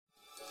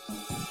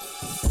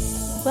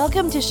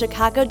Welcome to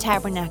Chicago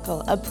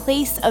Tabernacle, a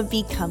place of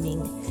becoming.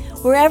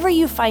 Wherever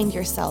you find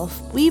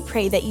yourself, we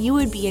pray that you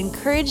would be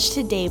encouraged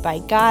today by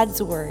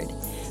God's Word.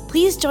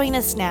 Please join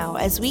us now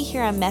as we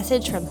hear a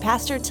message from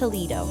Pastor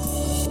Toledo.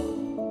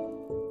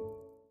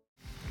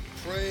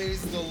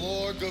 Praise the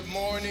Lord. Good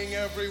morning,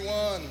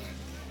 everyone.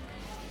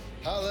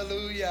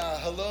 Hallelujah.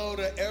 Hello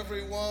to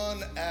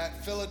everyone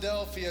at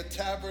Philadelphia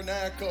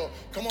Tabernacle.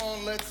 Come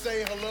on, let's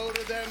say hello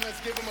to them.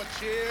 Let's give them a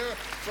cheer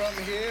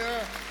from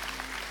here.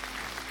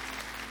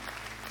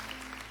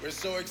 We're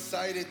so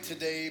excited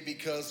today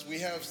because we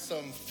have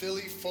some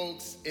Philly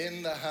folks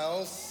in the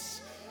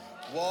house.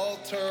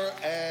 Walter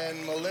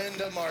and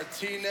Melinda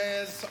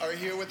Martinez are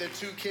here with their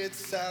two kids,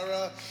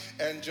 Sarah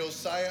and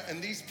Josiah. And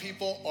these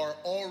people are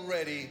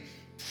already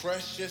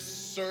precious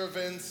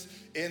servants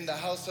in the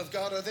house of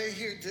God. Are they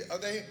here? Are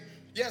they?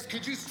 Yes,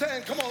 could you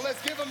stand? Come on,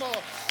 let's give them a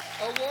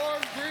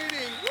warm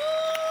greeting.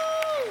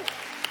 Woo!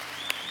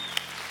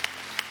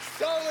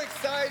 So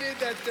excited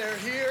that they're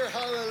here.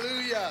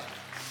 Hallelujah.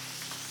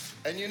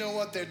 And you know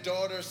what? Their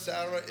daughter,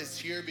 Sarah, is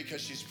here because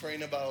she's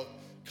praying about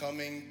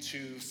coming to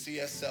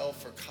CSL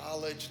for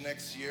college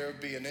next year,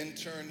 be an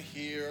intern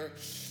here,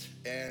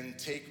 and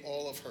take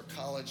all of her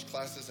college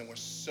classes. And we're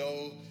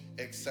so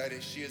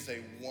excited. She is a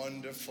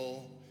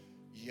wonderful,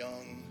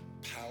 young,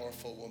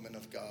 powerful woman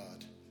of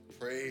God.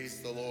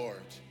 Praise the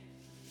Lord.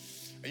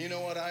 And you know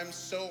what? I'm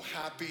so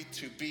happy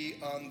to be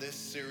on this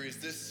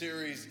series. This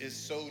series is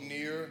so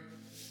near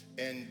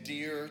and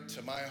dear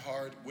to my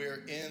heart.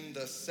 We're in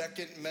the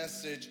second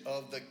message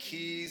of the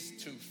Keys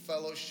to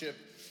Fellowship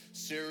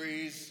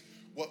series.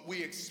 What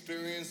we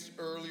experienced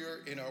earlier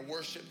in our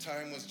worship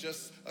time was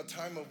just a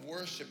time of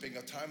worshiping,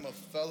 a time of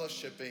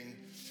fellowshipping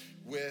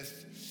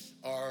with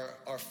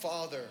our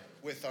Father,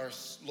 with our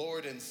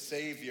Lord and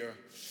Savior.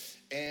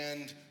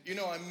 And, you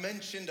know, I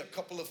mentioned a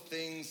couple of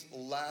things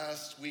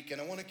last week,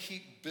 and I want to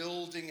keep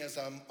building as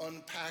I'm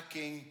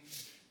unpacking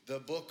the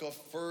book of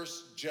 1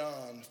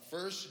 John.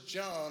 1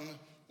 John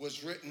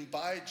was written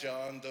by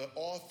John, the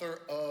author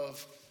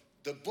of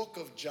the book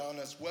of John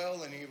as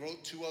well, and he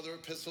wrote two other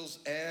epistles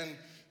and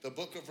the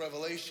book of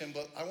Revelation.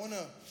 But I want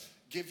to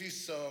give you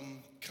some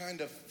kind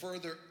of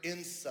further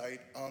insight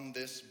on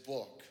this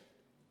book.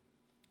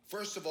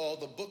 First of all,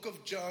 the book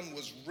of John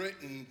was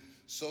written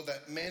so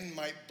that men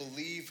might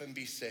believe and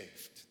be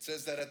saved. It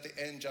says that at the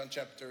end, John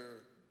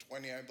chapter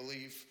 20, I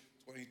believe,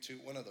 22,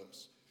 one of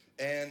those.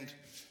 And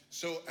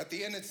so at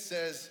the end it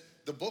says,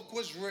 the book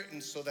was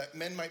written so that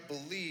men might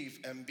believe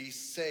and be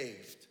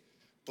saved.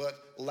 But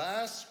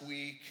last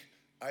week,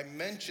 I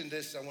mentioned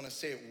this, I want to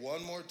say it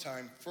one more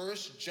time. 1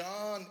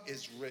 John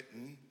is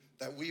written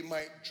that we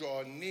might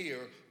draw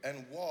near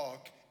and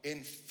walk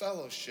in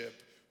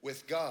fellowship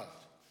with God.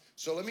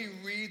 So let me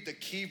read the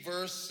key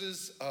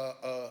verses,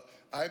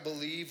 I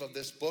believe, of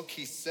this book.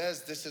 He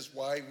says this is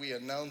why we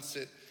announce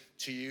it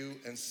to you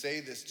and say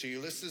this to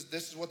you. This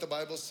is what the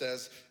Bible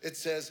says. It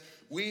says,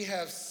 we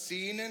have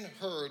seen and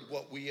heard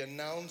what we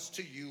announce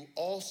to you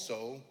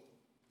also,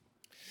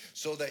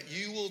 so that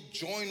you will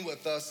join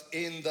with us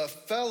in the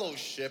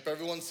fellowship.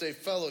 Everyone say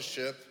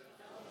fellowship.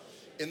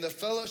 In the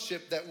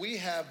fellowship that we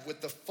have with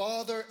the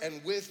Father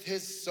and with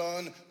his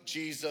Son,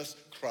 Jesus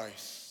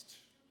Christ.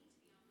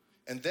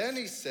 And then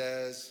he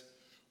says,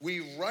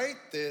 we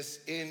write this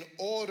in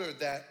order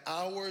that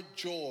our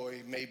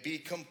joy may be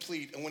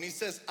complete. And when he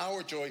says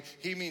our joy,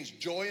 he means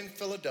joy in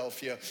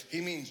Philadelphia. He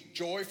means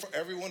joy for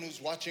everyone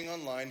who's watching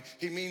online.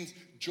 He means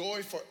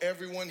joy for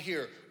everyone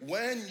here.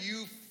 When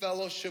you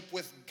fellowship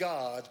with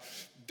God,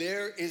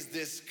 there is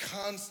this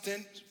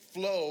constant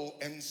flow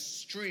and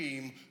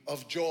stream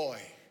of joy.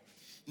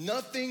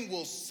 Nothing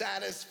will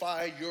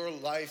satisfy your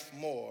life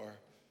more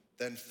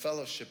than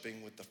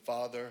fellowshipping with the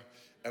Father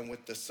and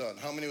with the Son.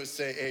 How many would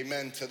say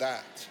amen to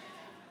that?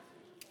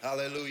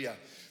 Hallelujah.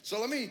 So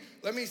let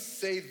me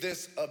say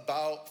this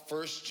about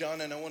 1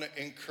 John, and I want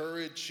to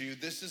encourage you.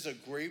 This is a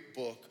great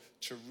book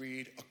to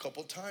read a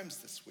couple times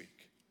this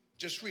week.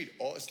 Just read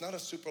all. It's not a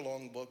super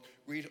long book.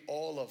 Read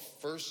all of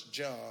 1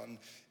 John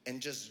and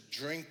just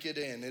drink it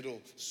in.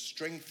 It'll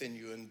strengthen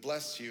you and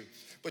bless you.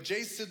 But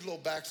J.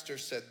 Sidlow Baxter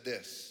said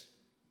this: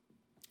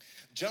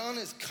 John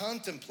is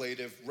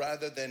contemplative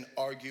rather than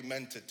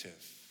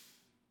argumentative.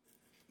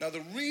 Now,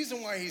 the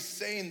reason why he's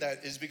saying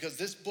that is because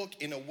this book,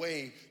 in a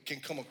way, can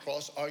come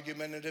across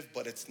argumentative,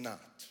 but it's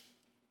not.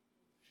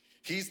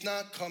 He's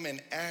not coming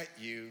at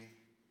you.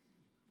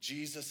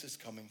 Jesus is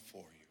coming for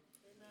you.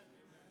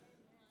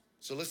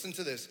 So listen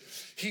to this.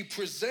 He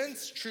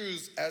presents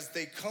truths as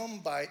they come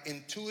by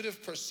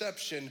intuitive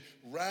perception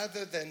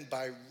rather than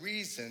by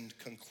reasoned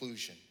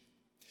conclusion.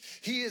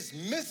 He is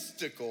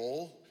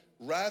mystical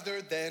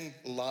rather than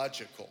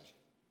logical.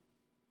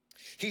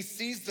 He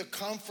sees the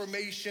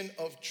confirmation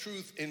of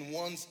truth in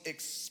one's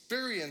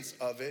experience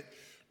of it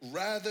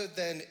rather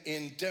than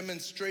in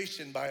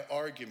demonstration by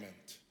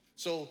argument.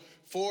 So,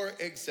 for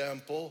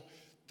example,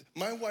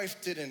 my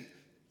wife didn't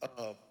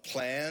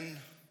plan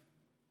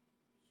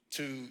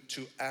to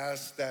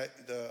ask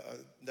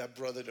that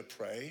brother to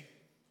pray.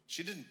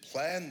 She didn't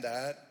plan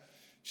that.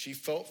 She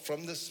felt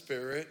from the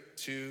Spirit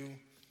to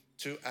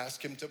to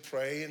ask him to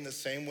pray in the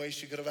same way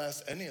she could have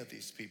asked any of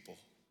these people,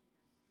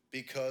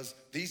 because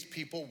these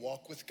people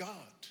walk with God.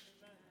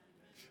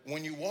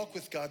 When you walk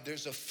with God,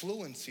 there's a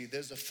fluency,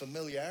 there's a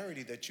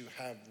familiarity that you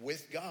have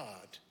with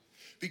God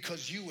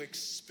because you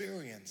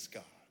experience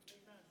God.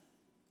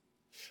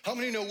 How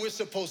many know we're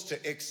supposed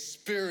to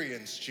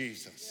experience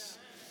Jesus?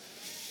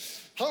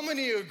 How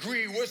many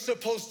agree we're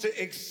supposed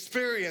to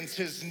experience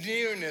his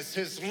nearness,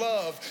 his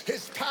love,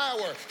 his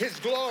power, his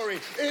glory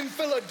in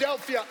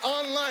Philadelphia,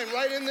 online,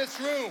 right in this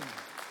room?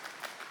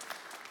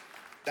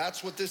 There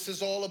That's what this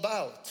is all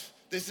about.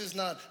 This is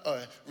not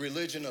a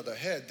religion of the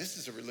head. This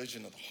is a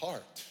religion of the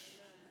heart.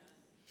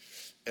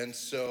 And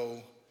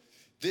so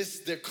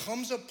there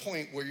comes a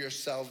point where your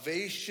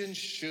salvation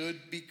should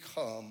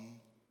become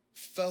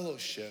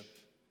fellowship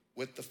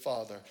with the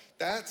Father.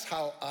 That's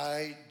how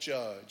I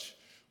judge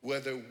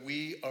whether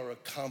we are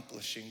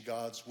accomplishing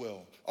God's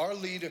will.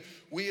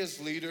 We as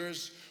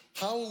leaders,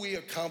 how are we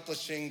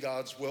accomplishing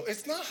God's will?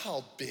 It's not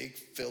how big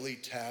Philly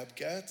Tab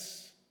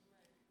gets.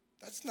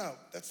 That's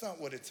not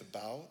what it's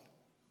about.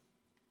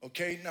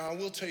 Okay, now I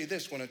will tell you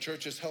this, when a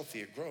church is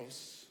healthy, it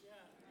grows.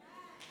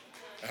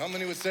 How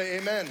many would say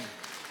amen?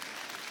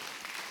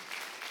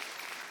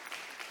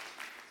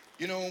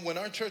 You know, when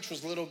our church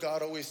was little,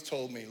 God always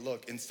told me,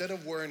 look, instead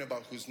of worrying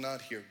about who's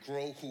not here,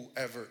 grow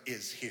whoever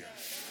is here.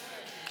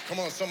 Come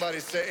on,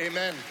 somebody say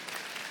amen.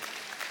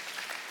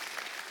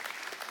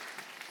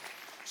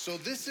 So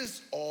this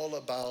is all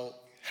about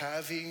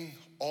having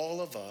all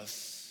of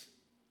us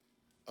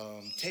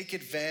take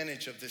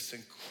advantage of this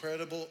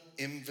incredible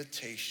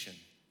invitation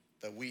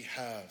that we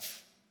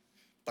have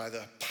by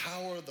the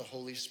power of the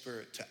Holy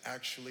Spirit to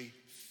actually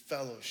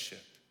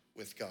fellowship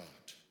with God.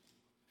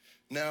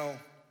 Now,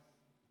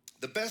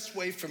 the best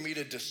way for me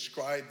to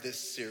describe this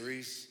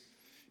series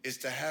is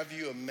to have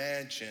you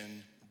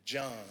imagine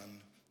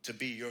John to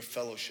be your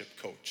fellowship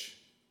coach.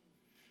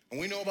 And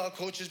we know about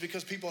coaches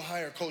because people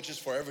hire coaches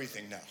for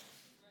everything now.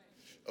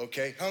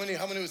 Okay, how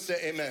many would say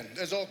amen?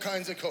 There's all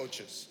kinds of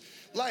coaches.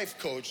 Life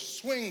coach,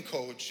 swing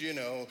coach,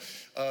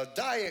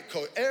 diet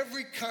coach,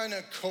 every kind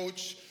of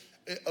coach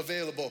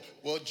available.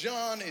 Well,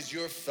 John is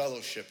your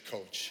fellowship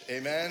coach,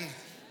 amen?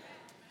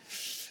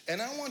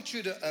 And I want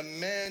you to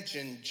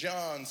imagine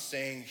John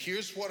saying,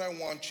 here's what I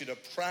want you to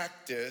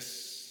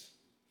practice,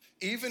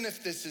 even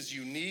if this is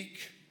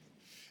unique,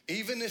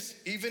 even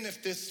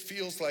if this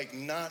feels like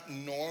not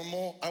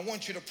normal, I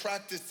want you to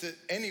practice it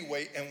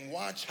anyway and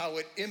watch how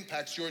it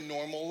impacts your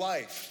normal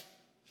life.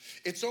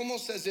 It's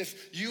almost as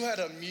if you had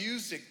a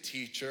music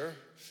teacher.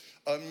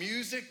 A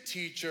music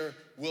teacher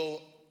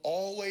will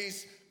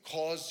always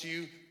cause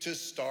you to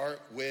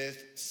start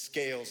with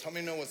scales. How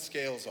many know what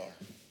scales are?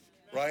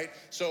 Right?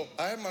 So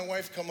I had my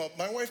wife come up.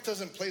 My wife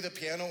doesn't play the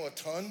piano a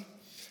ton,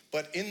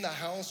 but in the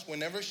house,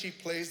 whenever she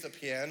plays the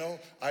piano,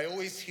 I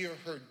always hear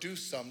her do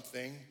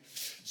something.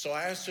 So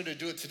I asked her to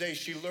do it today.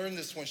 She learned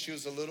this when she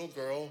was a little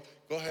girl.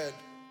 Go ahead.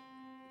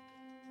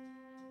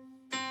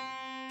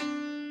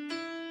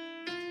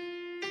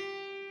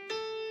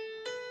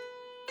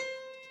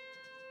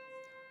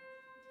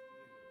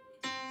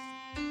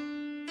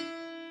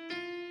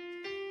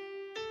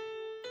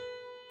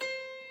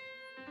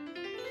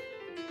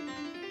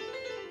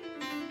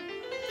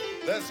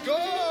 Let's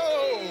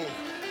go!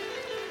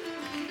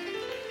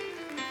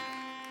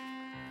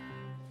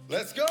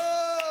 Let's go!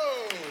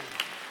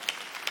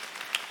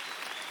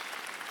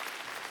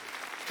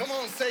 Come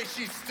on, say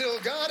she still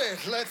got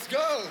it. Let's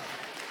go.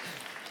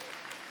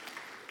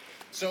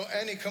 So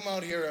Annie, come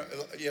out here.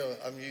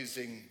 I'm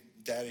using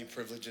daddy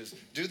privileges.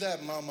 Do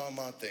that ma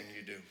thing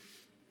you do.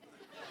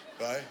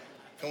 Right?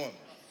 Come on.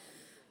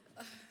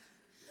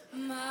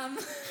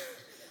 Mama,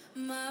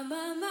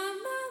 mama, mama,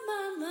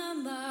 mama,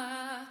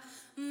 mama.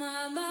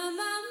 Mama,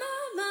 mama,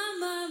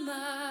 mama,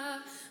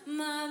 mama,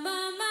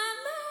 mama,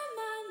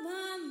 mama,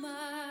 mama.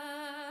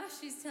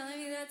 She's telling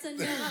me that's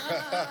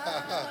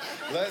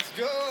enough. Let's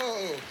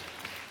go.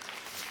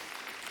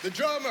 The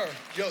drummer.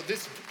 Yo,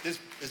 this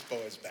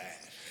boy is bad.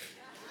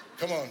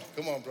 Come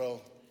on,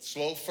 bro.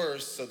 Slow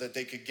first so that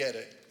they could get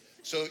it.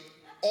 So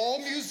all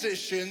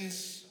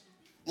musicians,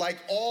 like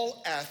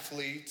all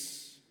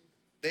athletes,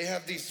 they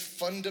have these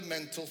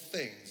fundamental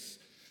things.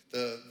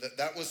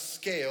 That was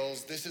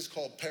scales. This is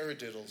called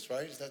paradiddles,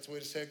 right? Is that the way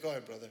to say it? Go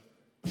ahead, brother.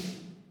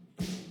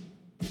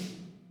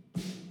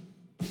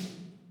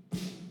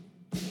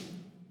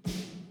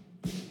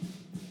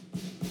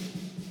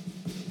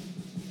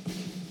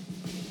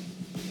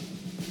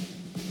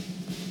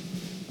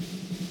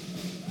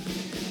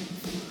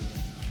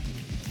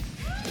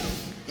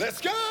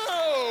 Let's go!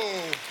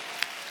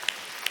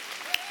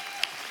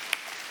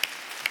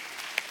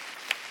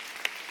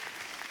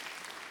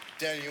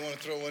 Danny, you want to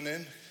throw one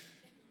in?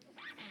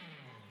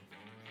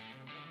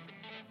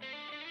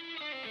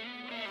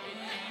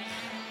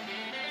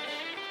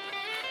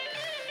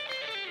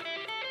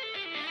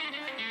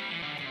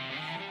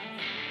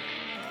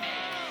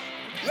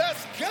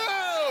 Let's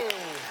go!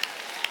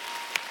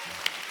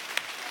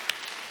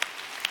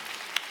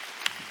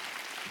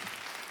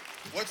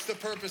 What's the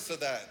purpose of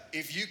that?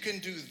 If you can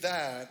do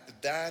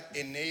that, that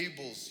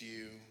enables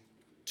you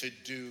to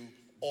do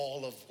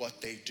all of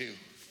what they do.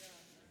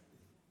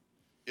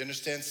 You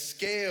understand?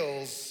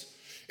 Scales,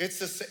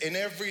 in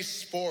every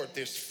sport,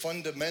 there's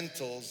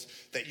fundamentals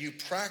that you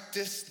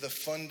practice the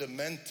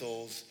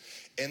fundamentals,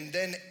 and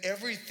then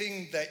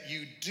everything that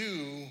you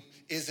do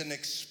is an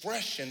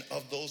expression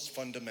of those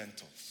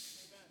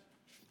fundamentals.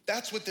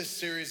 That's what this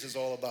series is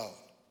all about.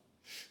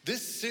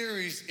 This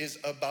series is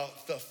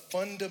about the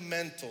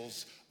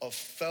fundamentals of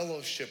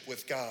fellowship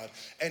with God.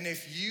 And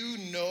if you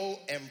know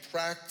and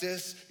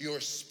practice your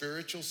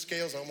spiritual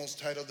scales, I almost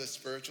titled this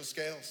Spiritual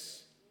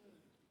Scales,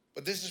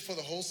 but this is for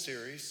the whole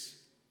series,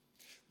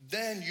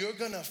 then you're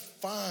gonna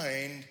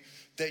find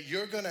that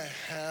you're gonna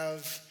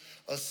have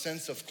a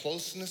sense of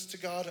closeness to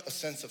God, a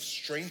sense of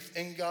strength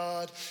in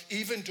God.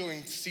 Even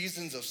during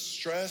seasons of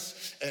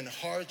stress and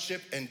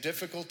hardship and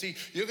difficulty,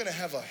 you're gonna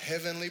have a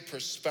heavenly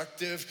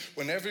perspective.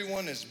 When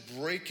everyone is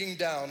breaking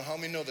down, how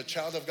many know the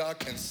child of God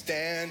can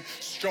stand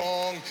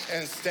strong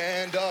and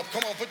stand up?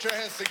 Come on, put your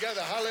hands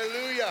together,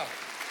 hallelujah.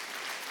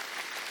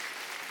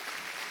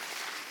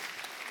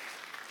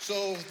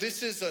 So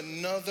this is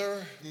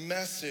another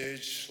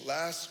message.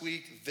 Last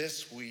week,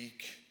 this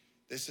week,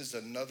 this is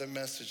another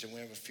message, and we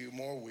have a few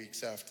more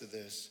weeks after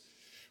this.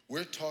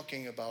 We're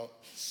talking about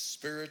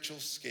spiritual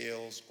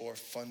scales or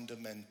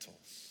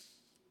fundamentals.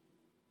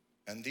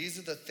 And these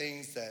are the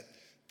things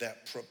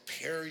that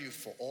prepare you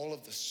for all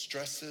of the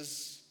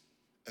stresses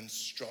and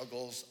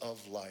struggles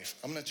of life.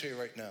 I'm gonna tell you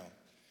right now,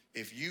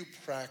 if you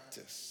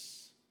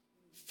practice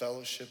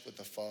fellowship with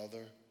the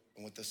Father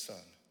and with the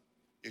Son,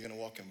 you're gonna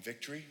walk in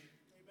victory,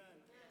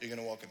 you're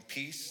gonna walk in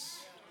peace,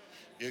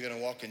 you're gonna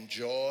walk in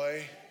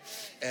joy,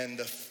 and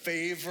the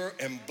favor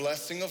and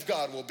blessing of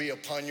God will be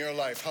upon your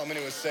life. How many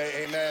would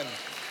say amen?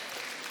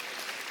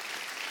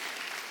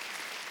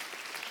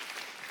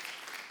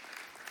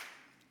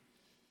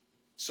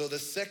 So the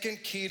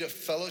second key to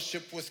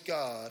fellowship with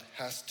God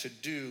has to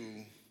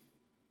do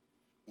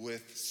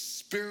with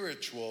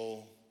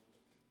spiritual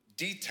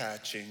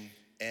detaching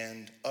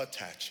and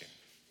attaching.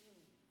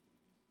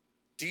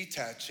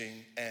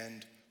 Detaching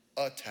and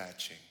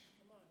attaching.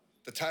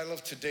 The title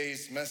of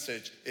today's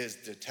message is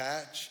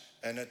Detach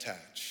and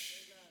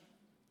Attach.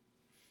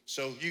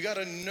 So you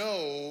gotta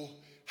know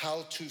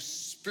how to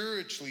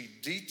spiritually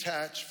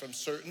detach from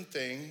certain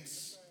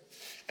things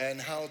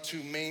and how to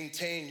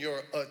maintain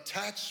your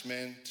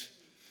attachment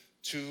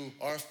to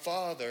our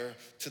Father,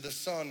 to the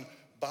Son,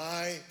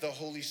 by the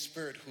Holy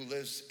Spirit who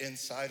lives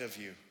inside of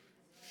you.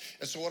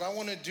 And so what I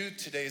wanna do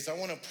today is I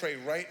wanna pray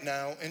right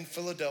now in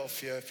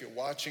Philadelphia. If you're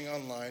watching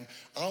online,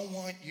 I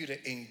want you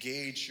to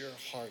engage your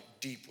heart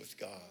deep with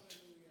God.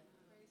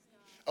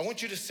 I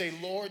want you to say,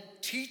 Lord,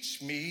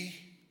 teach me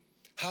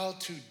how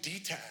to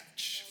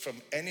detach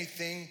from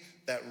anything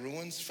that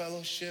ruins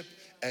fellowship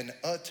and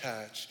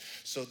attach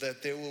so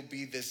that there will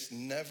be this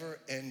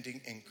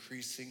never-ending,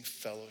 increasing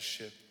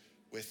fellowship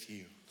with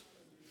you.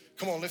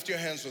 Come on, lift your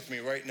hands with me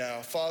right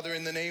now. Father,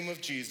 in the name of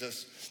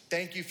Jesus,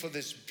 thank you for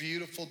this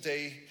beautiful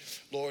day,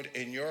 Lord,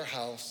 in your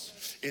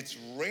house. It's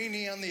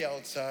rainy on the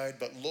outside,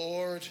 but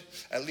Lord,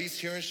 at least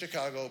here in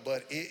Chicago,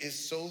 but it is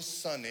so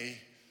sunny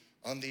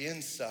on the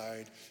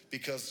inside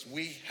because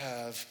we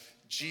have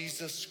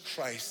Jesus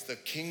Christ, the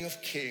King of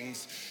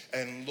Kings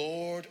and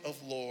Lord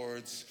of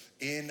Lords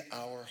in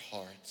our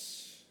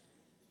hearts.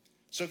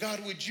 So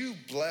God, would you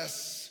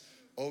bless,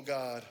 oh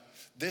God,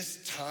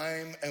 this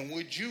time, and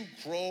would you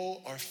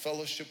grow our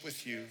fellowship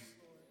with you?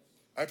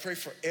 I pray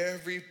for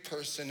every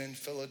person in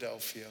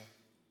Philadelphia.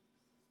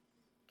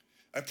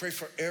 I pray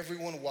for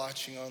everyone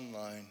watching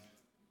online.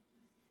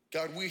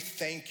 God, we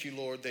thank you,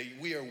 Lord, that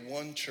we are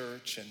one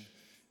church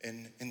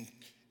and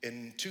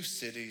in two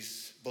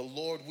cities, but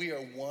Lord, we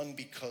are one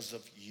because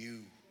of you.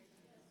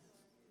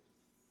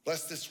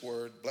 Bless this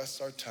word, bless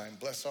our time,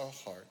 bless our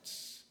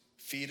hearts.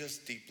 Feed us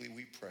deeply,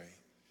 we pray.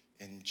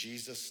 In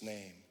Jesus'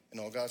 name. And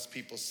all God's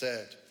people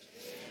said,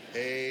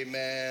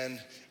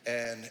 amen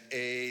and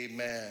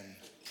amen.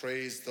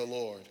 Praise the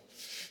Lord.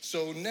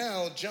 So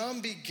now John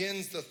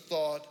begins the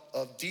thought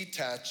of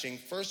detaching,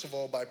 first of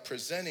all, by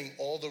presenting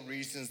all the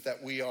reasons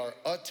that we are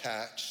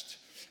attached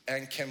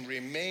and can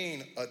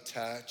remain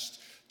attached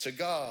to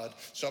God.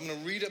 So I'm going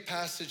to read a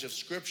passage of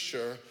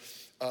scripture.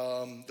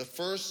 The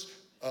first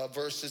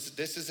verses,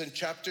 this is in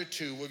chapter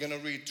 2. We're going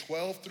to read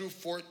 12 through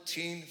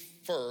 14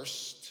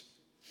 first.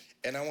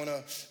 And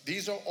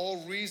these are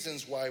all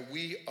reasons why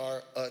we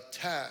are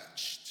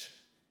attached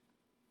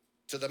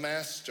to the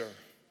Master.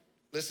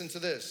 Listen to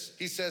this.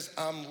 He says,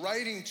 I'm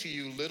writing to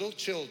you, little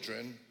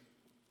children,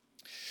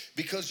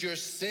 because your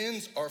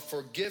sins are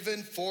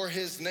forgiven for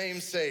his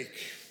name's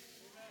sake.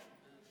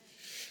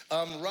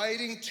 I'm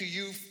writing to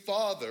you,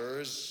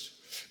 fathers,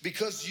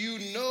 because you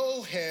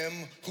know him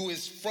who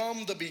is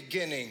from the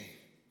beginning.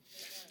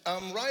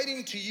 I'm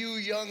writing to you,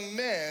 young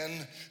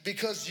men,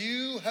 because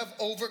you have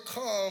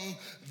overcome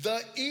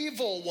the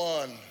evil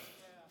one.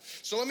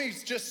 So let me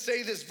just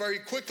say this very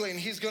quickly, and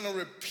he's going to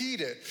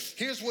repeat it.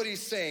 Here's what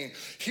he's saying.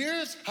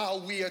 Here's how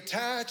we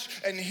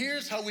attach, and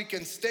here's how we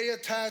can stay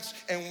attached,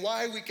 and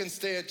why we can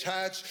stay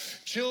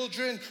attached.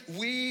 Children,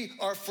 we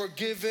are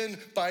forgiven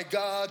by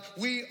God.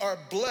 We are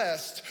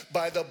blessed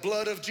by the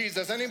blood of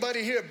Jesus.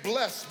 Anybody here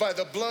blessed by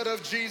the blood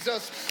of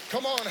Jesus?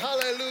 Come on,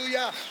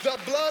 hallelujah. The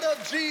blood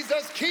of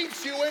Jesus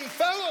keeps you in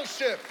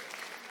fellowship.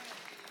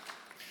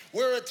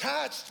 We're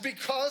attached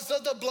because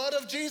of the blood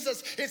of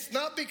Jesus. It's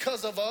not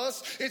because of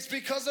us. It's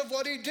because of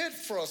what he did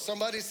for us.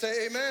 Somebody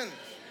say amen.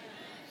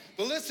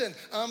 But listen,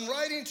 I'm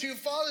writing to you,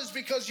 fathers,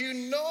 because you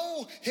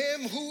know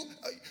him who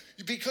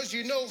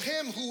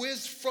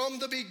is from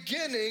the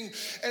beginning.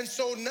 And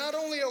so not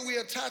only are we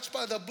attached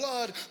by the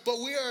blood, but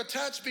we are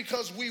attached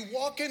because we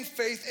walk in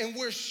faith and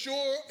we're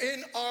sure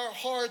in our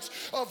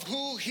hearts of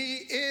who he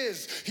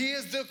is. He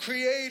is the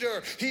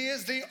creator. He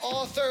is the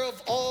author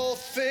of all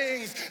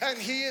things. And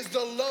he is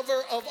the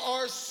lover of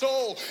our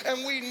soul.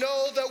 And we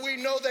know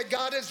that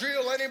God is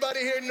real. Anybody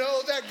here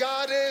know that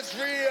God is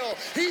real?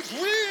 He's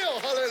real.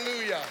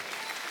 Hallelujah.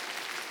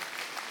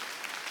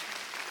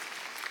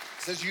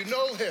 It says you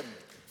know him.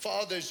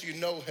 Fathers, you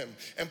know him.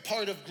 And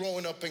part of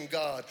growing up in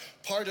God,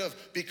 part of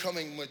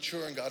becoming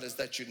mature in God is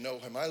that you know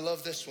him. I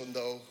love this one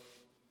though.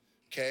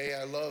 Okay,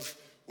 I love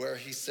where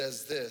he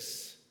says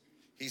this.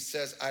 He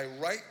says, I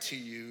write to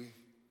you,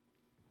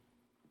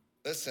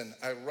 listen,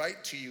 I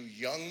write to you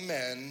young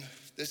men.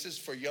 This is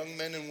for young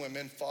men and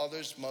women,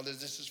 fathers, mothers,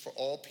 this is for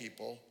all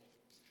people.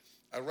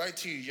 I write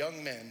to you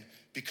young men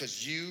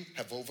because you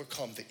have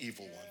overcome the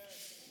evil one.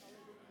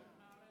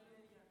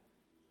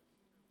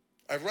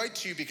 I write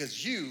to you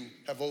because you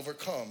have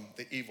overcome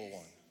the evil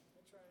one.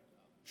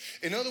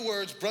 In other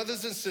words,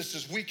 brothers and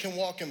sisters, we can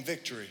walk in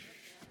victory.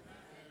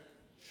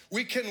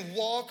 We can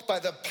walk by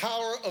the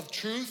power of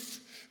truth,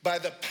 by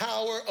the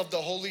power of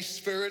the Holy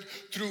Spirit,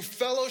 through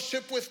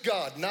fellowship with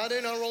God, not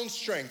in our own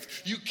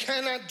strength. You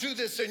cannot do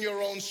this in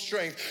your own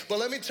strength. But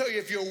let me tell you,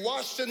 if you're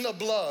washed in the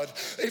blood,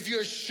 if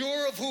you're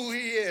sure of who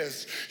he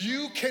is,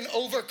 you can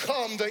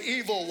overcome the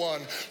evil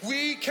one.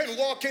 We can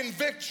walk in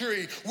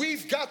victory.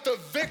 We've got the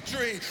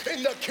victory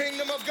in the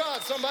kingdom of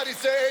God. Somebody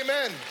say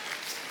amen.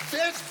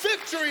 There's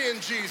victory in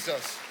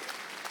Jesus.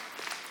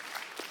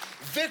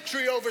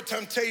 Victory over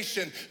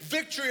temptation,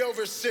 victory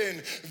over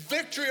sin,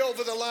 victory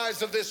over the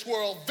lies of this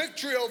world,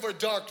 victory over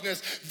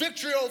darkness,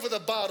 victory over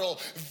the bottle,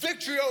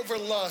 victory over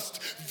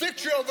lust,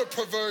 victory over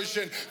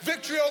perversion,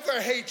 victory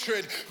over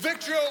hatred,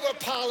 victory over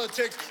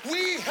politics.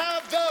 We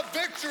have the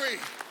victory.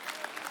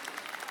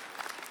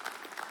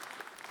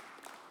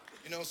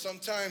 You know,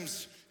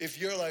 sometimes if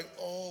you're like,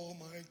 oh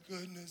my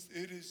goodness,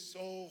 it is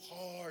so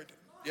hard.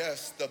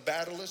 Yes, the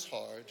battle is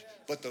hard,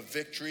 but the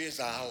victory is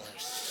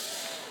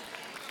ours.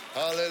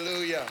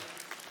 Hallelujah.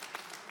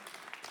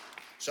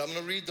 So I'm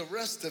going to read the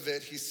rest of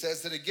it. He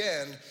says it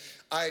again.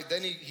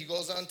 Then he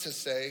goes on to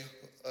say,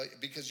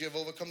 because you have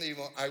overcome the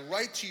evil. I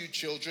write to you,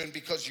 children,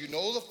 because you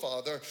know the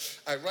Father.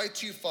 I write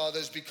to you,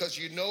 fathers, because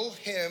you know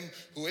him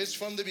who is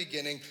from the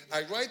beginning.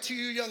 I write to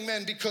you, young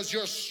men, because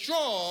you're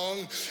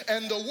strong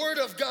and the word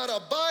of God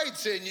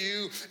abides in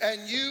you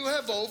and you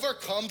have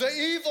overcome the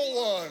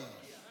evil one.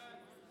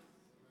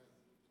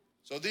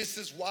 So this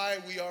is why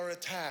we are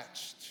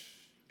attached.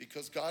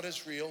 Because God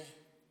is real,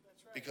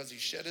 because he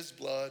shed his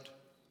blood,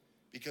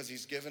 because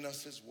he's given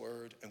us his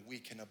word, and we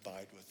can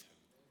abide with him.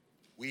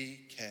 We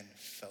can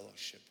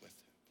fellowship with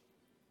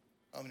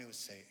him. How many would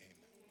say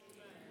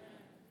amen?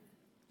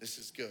 This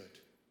is good.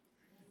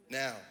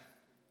 Now,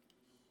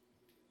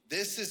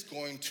 this is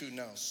going to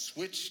now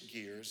switch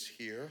gears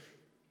here.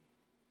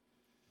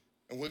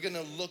 And we're going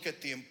to look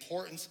at the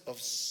importance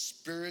of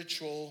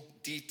spiritual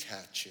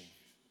detaching.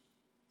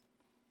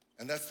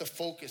 And that's the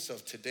focus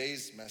of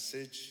today's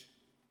message.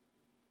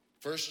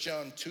 1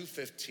 John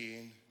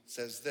 2:15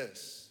 says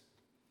this.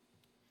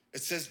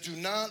 It says, do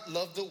not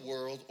love the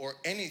world or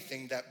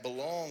anything that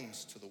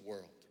belongs to the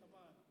world.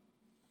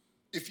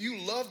 If you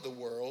love the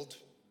world,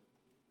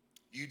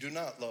 you do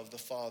not love the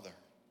Father.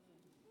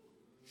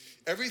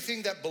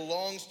 Everything that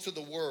belongs to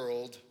the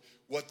world,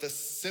 what the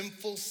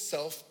sinful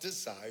self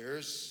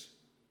desires,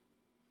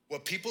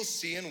 what people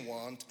see and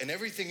want, and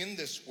everything in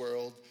this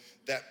world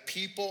that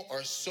people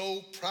are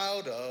so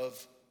proud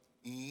of,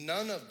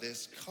 none of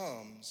this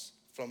comes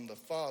from the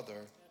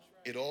Father.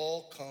 It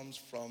all comes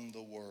from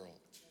the world.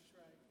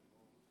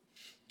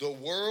 The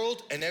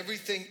world and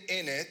everything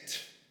in it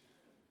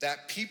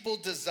that people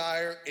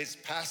desire is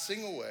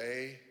passing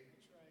away.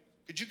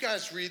 Could you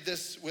guys read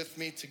this with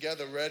me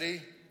together?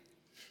 Ready?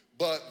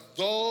 But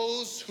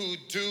those who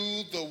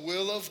do the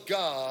will of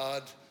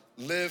God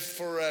live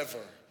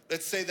forever.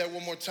 Let's say that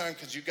one more time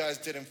because you guys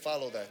didn't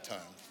follow that time.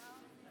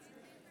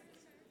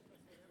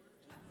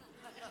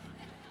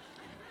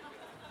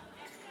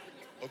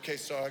 Okay,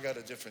 sorry, I got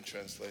a different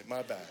translate.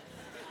 My bad.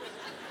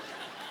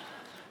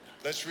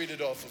 Let's read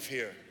it off of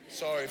here.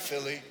 Sorry,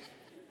 Philly.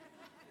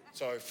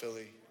 Sorry,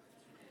 Philly.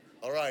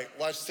 All right,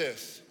 watch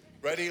this.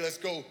 Ready? Let's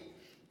go.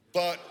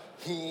 But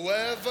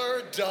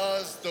whoever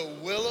does the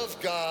will of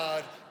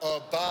God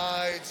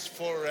abides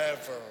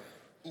forever.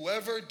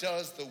 Whoever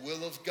does the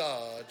will of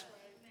God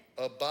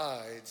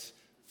abides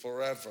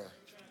forever.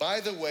 By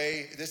the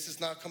way, this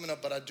is not coming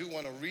up, but I do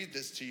want to read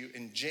this to you.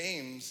 In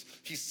James,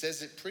 he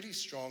says it pretty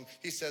strong.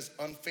 He says,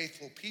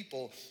 unfaithful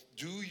people,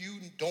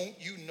 don't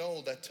you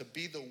know that to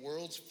be the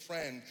world's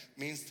friend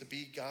means to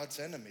be God's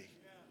enemy?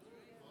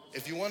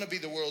 If you want to be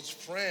the world's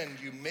friend,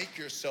 you make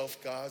yourself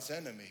God's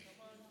enemy.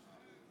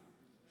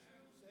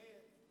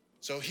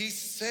 So he's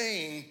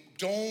saying,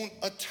 don't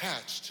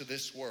attach to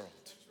this world.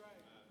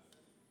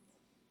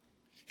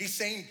 He's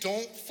saying,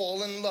 don't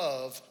fall in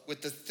love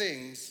with the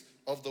things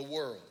of the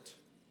world.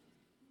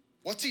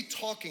 What's he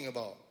talking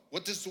about?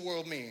 What does the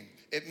world mean?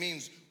 It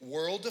means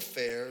world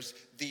affairs,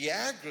 the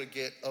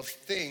aggregate of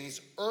things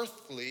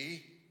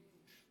earthly,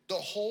 the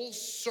whole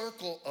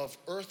circle of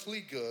earthly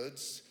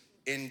goods,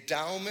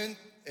 endowments,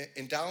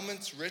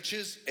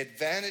 riches,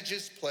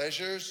 advantages,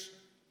 pleasures,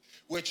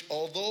 which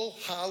although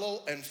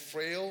hollow and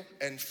frail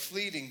and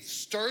fleeting,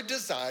 stir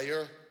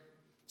desire,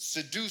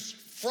 seduce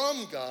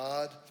from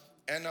God,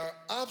 and are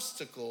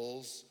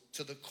obstacles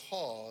to the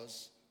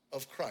cause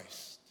of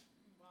Christ.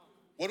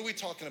 What are we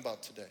talking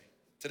about today?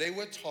 Today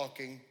we're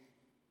talking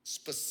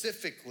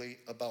specifically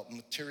about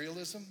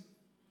materialism,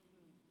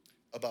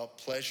 about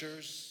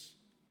pleasures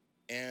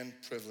and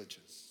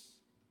privileges.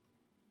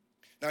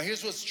 Now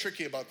here's what's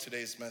tricky about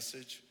today's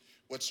message.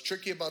 What's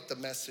tricky about the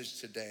message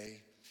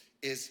today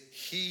is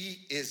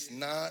he is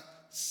not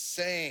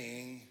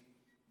saying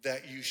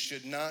that you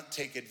should not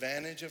take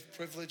advantage of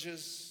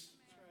privileges,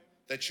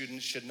 that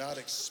you should not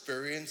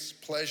experience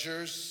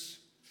pleasures.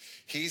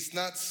 He's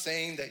not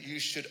saying that you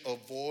should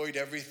avoid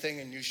everything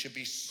and you should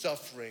be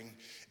suffering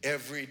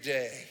every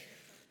day.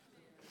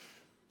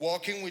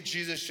 Walking with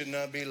Jesus should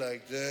not be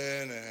like,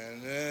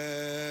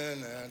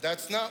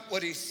 that's not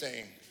what he's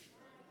saying.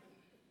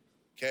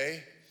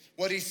 Okay?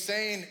 What he's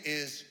saying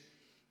is,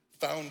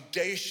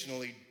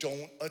 foundationally,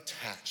 don't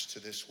attach to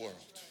this world.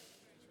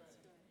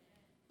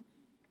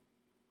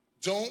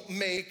 Don't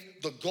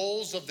make the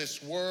goals of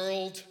this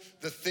world,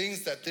 the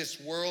things that this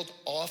world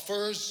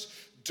offers,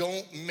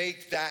 don't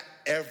make that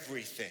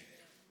everything.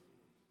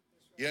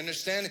 You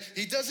understand?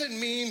 He doesn't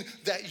mean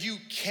that you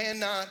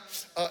cannot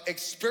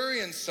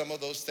experience some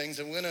of those things,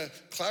 and we're going to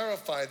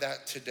clarify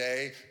that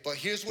today. But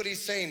here's what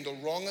he's saying. The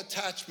wrong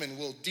attachment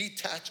will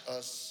detach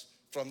us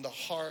from the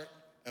heart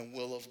and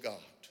will of God.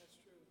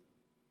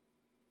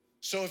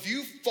 So if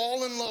you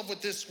fall in love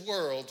with this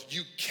world,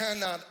 you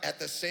cannot at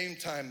the same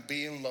time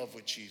be in love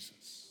with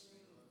Jesus.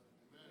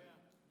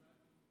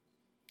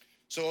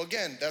 So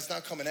again, that's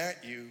not coming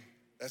at you.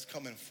 That's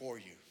coming for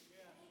you.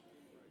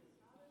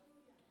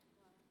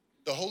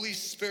 The Holy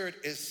Spirit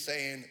is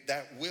saying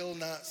that will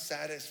not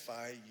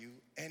satisfy you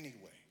anyway.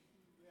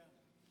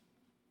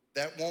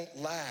 That won't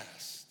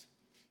last.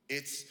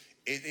 It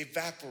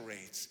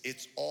evaporates.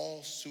 It's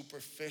all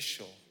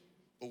superficial.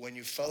 But when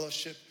you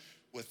fellowship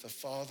with the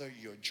Father,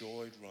 your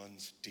joy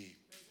runs deep.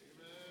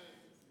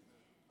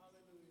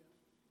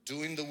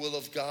 Doing the will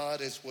of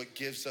God is what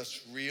gives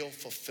us real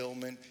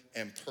fulfillment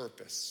and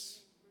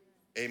purpose.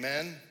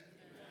 Amen?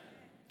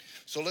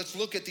 So let's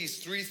look at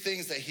these three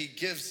things that he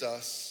gives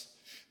us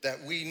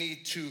that we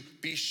need to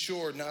be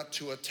sure not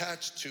to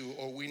attach to,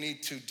 or we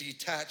need to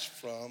detach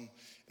from.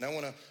 And I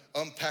want to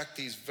unpack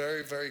these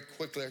very, very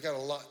quickly. I got a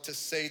lot to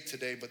say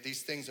today, but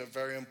these things are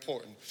very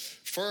important.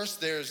 First,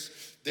 there's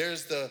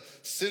the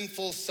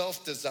sinful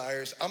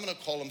self-desires. I'm going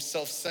to call them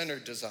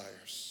self-centered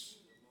desires.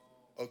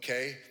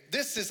 Okay?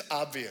 This is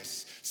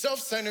obvious.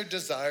 Self-centered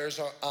desires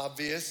are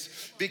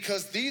obvious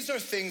because these are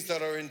things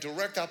that are in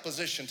direct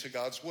opposition to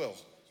God's will.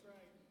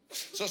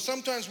 So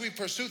sometimes we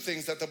pursue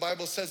things that the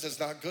Bible says is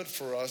not good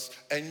for us,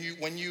 and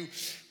when you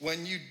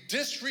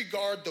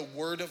disregard the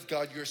word of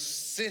God, you're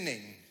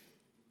sinning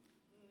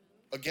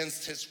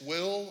against his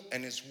will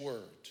and his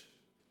word.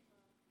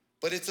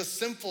 But it's a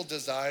sinful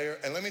desire,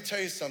 and let me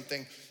tell you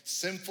something,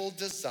 sinful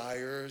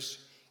desires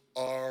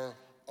are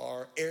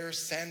air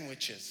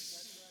sandwiches.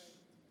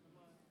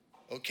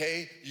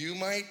 Okay, you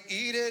might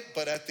eat it,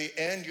 but at the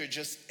end you're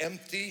just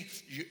empty.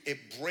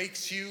 It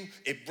breaks you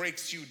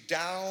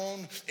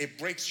down, it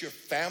breaks your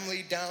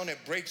family down, it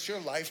breaks your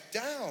life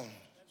down.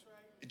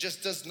 It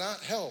just does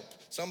not help.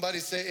 Somebody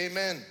say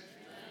amen. Amen.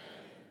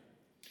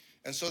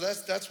 And so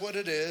that's what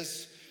it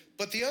is.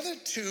 But the other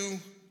two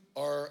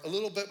are a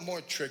little bit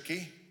more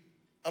tricky.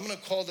 I'm gonna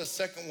call the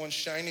second one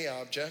shiny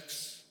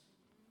objects.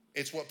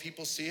 It's what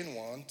people see and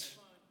want.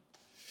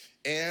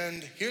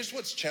 And here's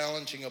what's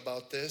challenging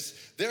about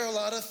this. There are a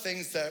lot of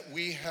things that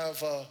we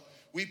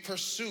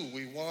pursue.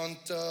 We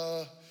want,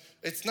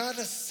 it's not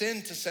a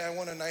sin to say I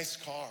want a nice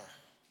car.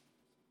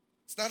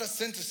 It's not a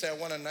sin to say I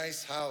want a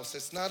nice house.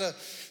 It's not a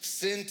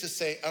sin to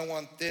say I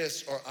want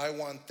this or I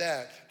want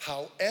that.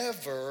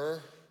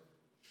 However,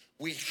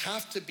 we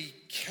have to be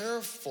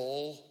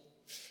careful,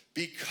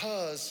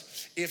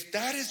 because if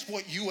that is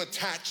what you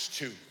attach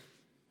to,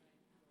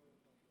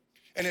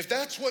 And if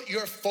that's what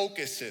your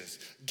focus is,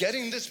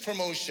 getting this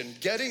promotion,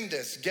 getting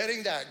this,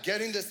 getting that,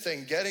 getting this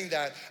thing, getting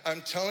that,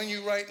 I'm telling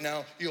you right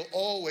now, you'll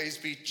always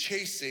be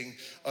chasing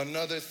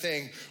another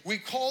thing. We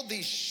call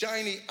these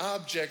shiny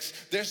objects.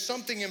 There's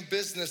something in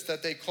business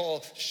that they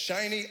call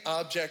shiny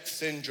object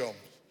syndrome.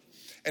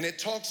 And it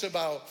talks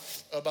about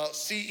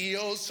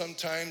CEOs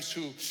sometimes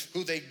who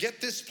they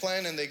get this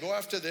plan and they go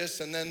after this,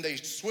 and then they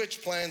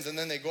switch plans and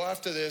then they go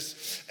after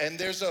this. And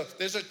there's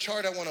a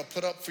chart I want to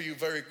put up for you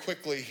very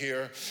quickly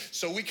here.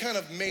 So we kind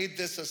of made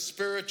this a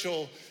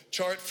spiritual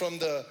chart from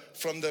the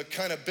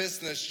kind of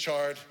business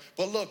chart.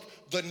 But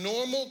look, the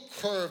normal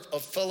curve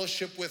of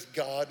fellowship with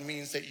God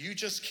means that you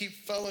just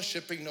keep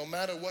fellowshipping no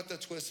matter what the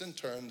twists and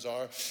turns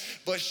are.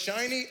 But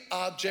shiny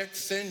object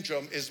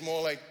syndrome is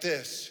more like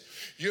this.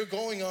 You're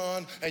going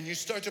on and you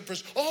start to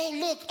oh,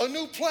 look, a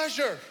new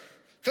pleasure.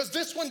 Because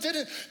this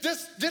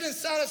didn't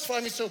satisfy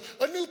me, so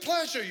a new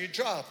pleasure you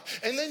drop.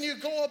 And then you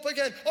go up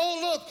again.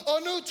 Oh, look,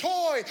 a new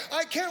toy.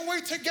 I can't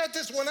wait to get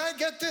this. When I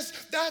get this,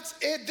 that's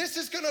it. This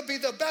is going to be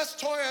the best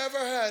toy I ever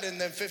had. And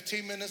then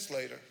 15 minutes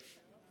later,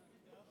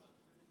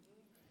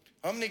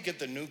 I'm going to get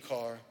the new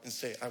car and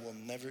say, I will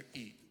never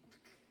eat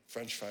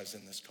French fries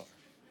in this car.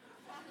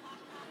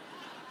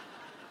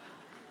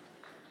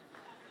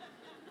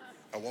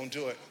 I won't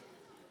do it.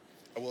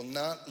 I will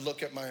not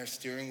look at my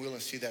steering wheel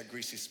and see that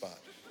greasy spot.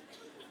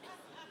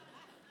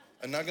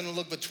 I'm not gonna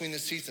look between the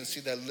seats and see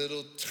that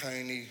little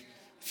tiny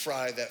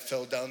fry that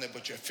fell down there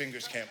but your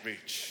fingers can't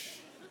reach.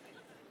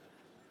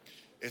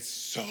 It's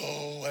so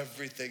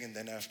everything, and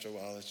then after a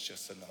while it's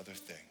just another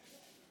thing.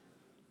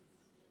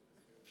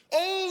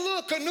 Oh,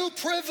 look, a new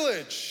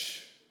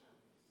privilege.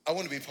 I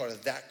wanna be part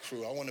of that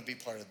crew. I wanna be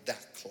part of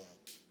that club.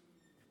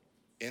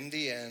 In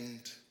the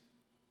end,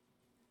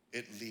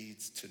 it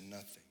leads to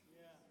nothing.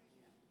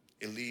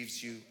 It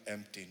leaves you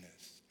empty.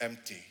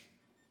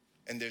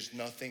 And there's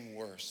nothing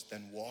worse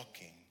than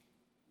walking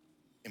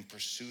in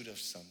pursuit of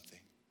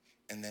something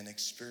and then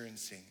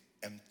experiencing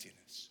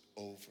emptiness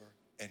over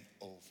and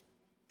over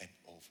and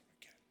over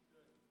again.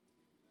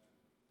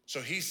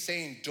 So he's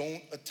saying,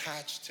 don't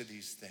attach to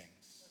these things.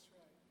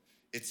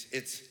 It's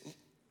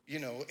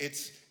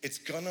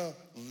gonna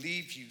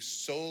leave you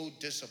so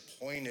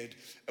disappointed.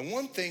 And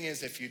one thing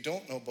is, if you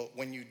don't know, but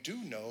when you do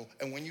know,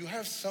 and when you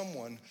have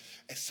something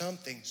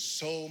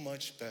so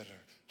much better,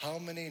 how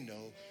many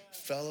know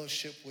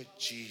fellowship with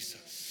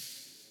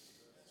Jesus?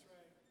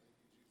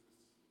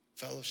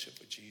 Fellowship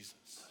with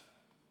Jesus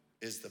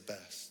is the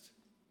best.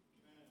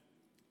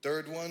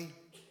 Third one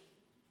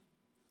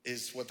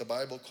is what the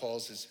Bible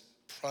calls is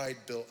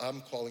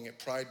I'm calling it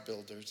pride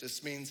builders.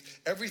 This means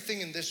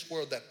everything in this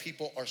world that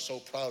people are so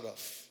proud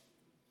of.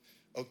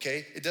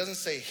 Okay? It doesn't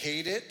say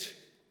hate it.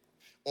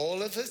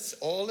 All it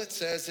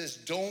says is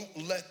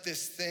don't let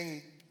this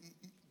thing,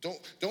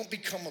 don't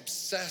become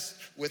obsessed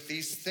with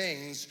these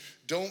things.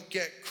 Don't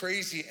get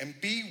crazy, and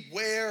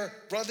beware,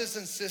 brothers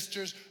and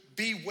sisters,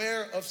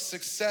 beware of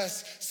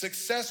success.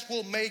 Success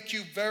will make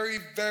you very,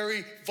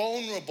 very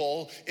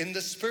vulnerable in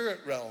the spirit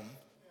realm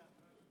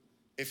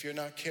if you're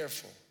not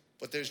careful.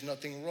 But there's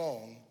nothing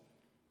wrong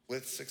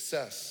with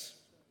success.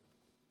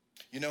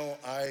 You know,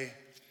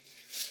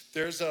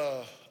 there's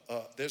a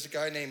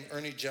guy named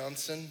Ernie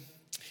Johnson.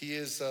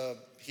 He's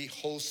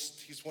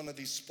one of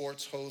these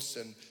sports hosts,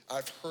 and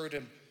I've heard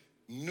him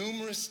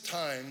numerous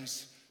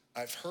times.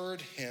 I've heard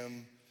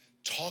him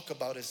talk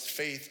about his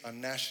faith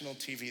on national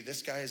TV.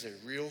 This guy is a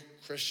real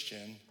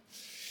Christian,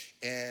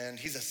 and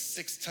he's a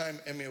 6-time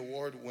Emmy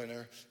Award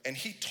winner, and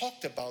he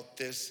talked about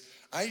this.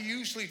 I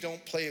usually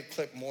don't play a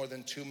clip more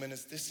than 2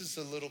 minutes. This is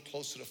a little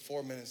closer to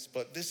 4 minutes,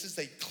 but this is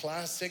a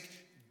classic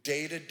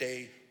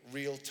day-to-day,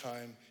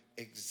 real-time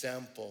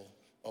example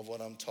of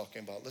what I'm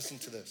talking about. Listen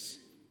to this.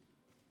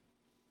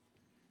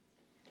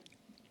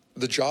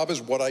 The job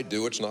is what I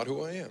do, it's not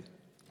who I am.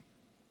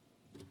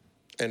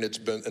 And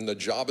the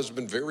job has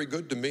been very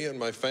good to me and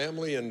my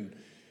family and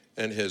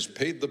has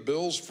paid the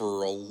bills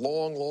for a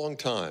long, long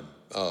time.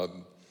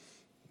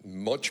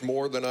 Much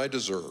more than I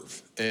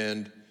deserve.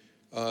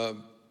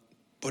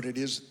 But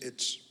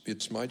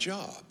it's my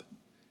job.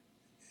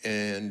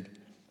 And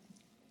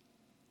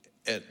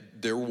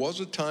there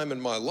was a time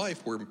in my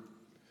life where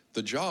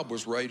the job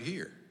was right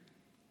here.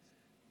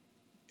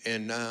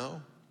 And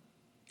now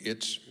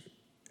it's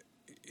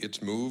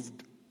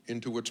moved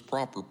into its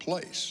proper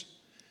place.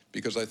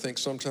 Because I think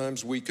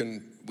sometimes we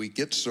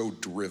get so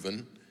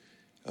driven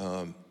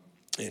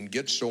and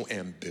get so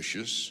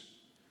ambitious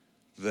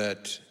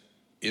that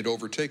it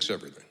overtakes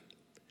everything.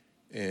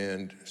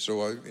 And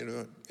so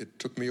it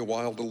took me a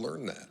while to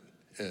learn that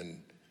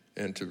and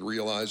to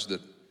realize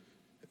that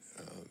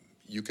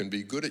you can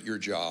be good at your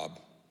job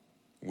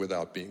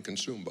without being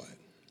consumed by it.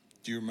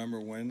 Do you remember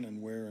when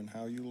and where and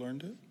how you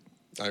learned it?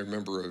 I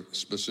remember a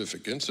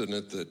specific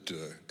incident that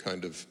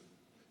kind of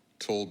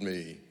told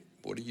me,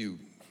 what are you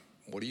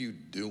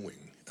doing?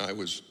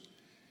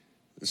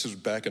 This was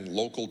back in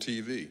local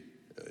TV,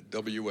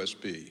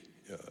 WSB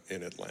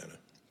in Atlanta.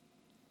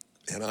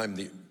 And I'm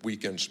the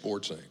weekend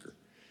sports anchor.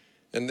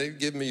 And they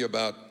give me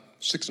about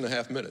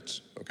 6.5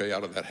 minutes, okay,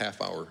 out of that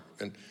half hour.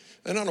 And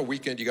And on a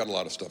weekend, you got a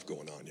lot of stuff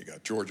going on. You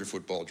got Georgia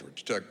football,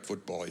 Georgia Tech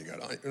football. You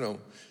got,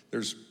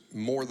 there's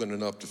more than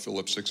enough to fill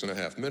up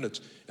 6.5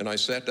 minutes. And I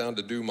sat down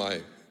to do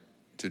my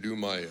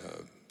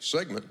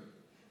segment,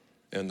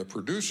 and the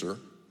producer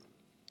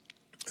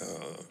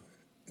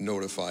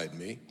notified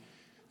me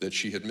that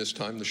she had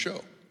mistimed the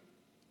show.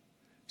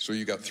 So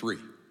you got 3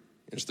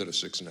 instead of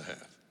 6.5.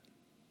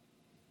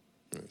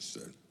 I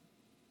said,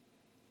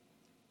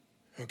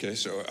 okay,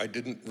 so I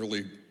didn't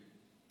really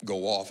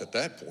go off at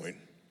that point,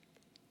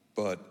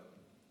 but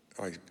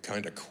I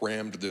kind of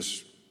crammed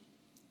this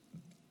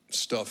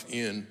stuff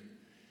in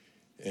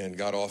and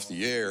got off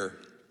the air,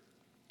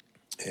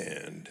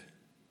 and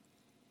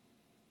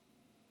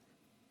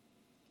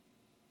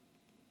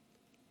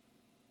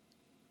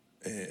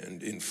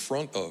in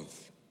front of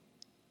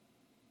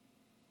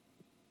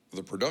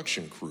the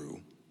production crew,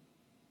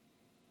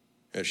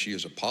 as she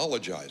is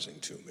apologizing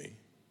to me,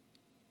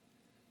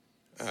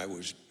 I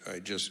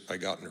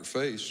got in her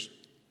face.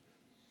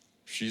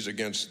 She's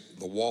against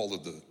the wall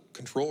of the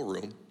control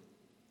room,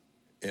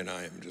 and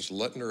I am just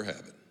letting her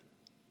have it.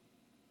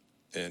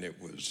 And it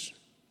was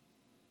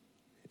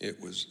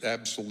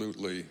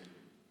absolutely,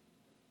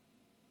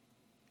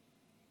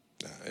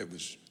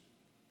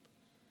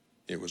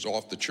 it was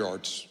off the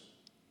charts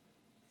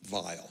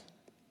vile.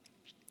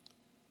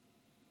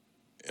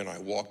 And I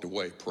walked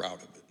away proud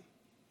of it.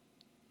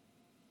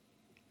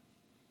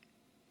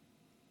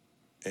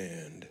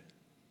 And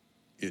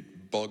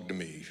it bugged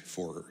me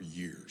for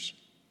years.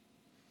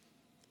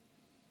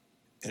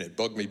 And it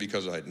bugged me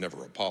because I had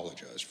never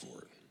apologized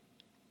for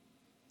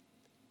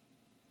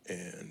it.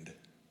 And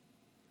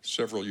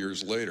several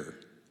years later,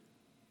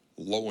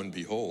 lo and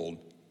behold,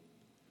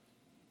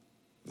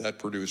 that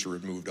producer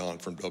had moved on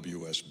from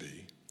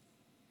WSB,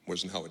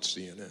 was now at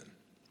CNN.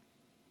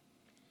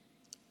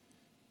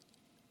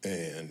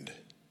 And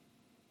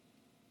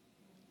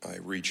I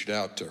reached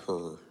out to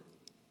her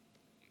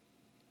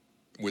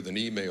with an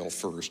email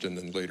first and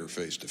then later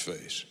face to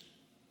face.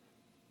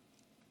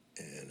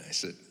 And I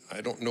said,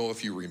 I don't know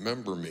if you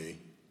remember me.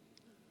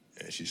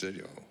 And she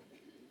said,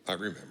 I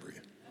remember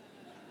you.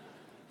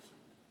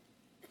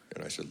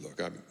 And I said,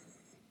 look,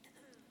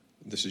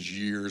 this is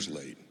years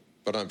late,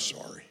 but I'm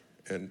sorry.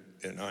 And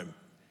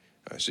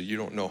I said, you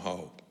don't know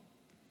how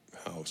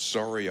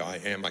sorry I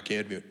am. I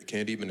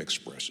can't even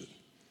express it.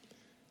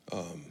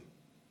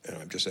 And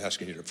I'm just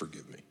asking you to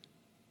forgive me.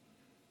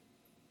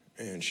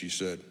 And she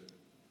said,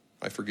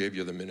 I forgave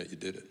you the minute you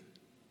did it,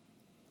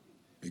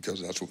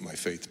 because that's what my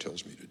faith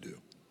tells me to do.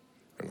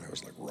 And I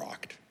was like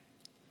rocked.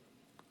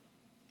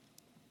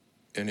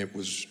 And it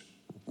was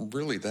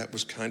really, that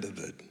was kind of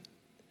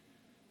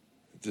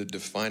the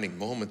defining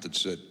moment that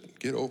said,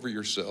 get over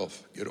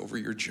yourself, get over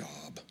your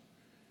job,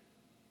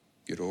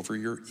 get over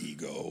your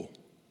ego,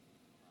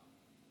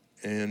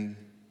 and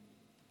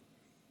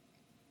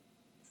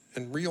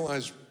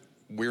realize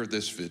where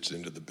this fits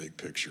into the big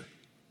picture.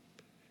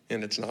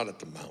 And it's not at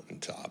the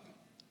mountaintop.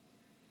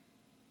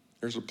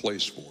 There's a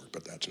place for it,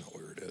 but that's not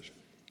where it is.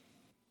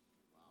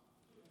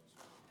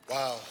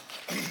 Wow.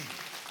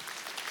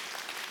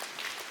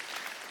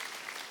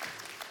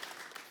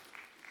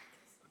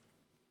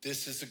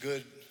 This is a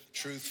good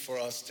truth for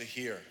us to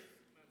hear.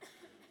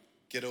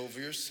 Get over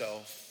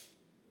yourself.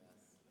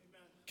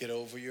 Get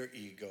over your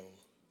ego.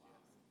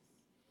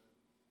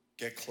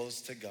 Get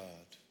close to God.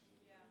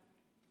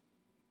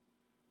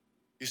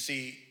 You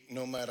see,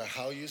 no matter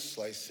how you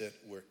slice it,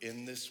 we're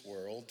in this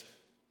world,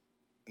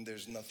 and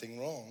there's nothing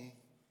wrong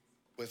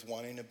with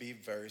wanting to be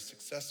very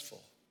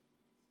successful.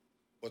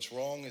 What's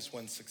wrong is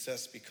when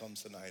success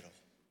becomes an idol.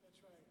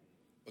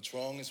 What's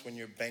wrong is when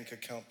your bank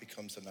account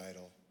becomes an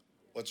idol.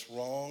 What's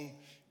wrong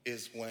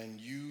is when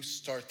you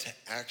start to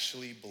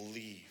actually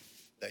believe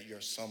that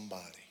you're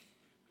somebody.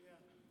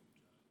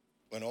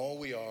 When all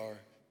we are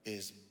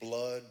is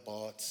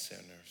blood-bought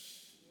sinners.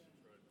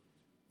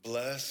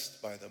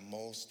 Blessed by the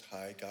Most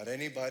High God.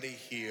 Anybody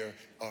here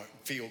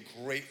feel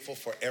grateful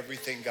for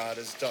everything God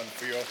has done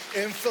for you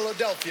in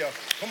Philadelphia?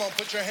 Come on,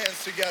 put your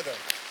hands together.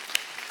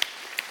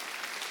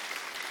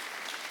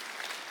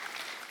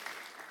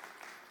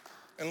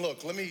 And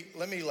look, let me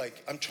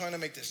I'm trying to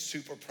make this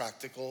super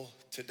practical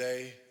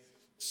today.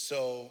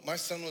 So my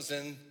son was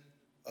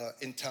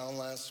in town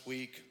last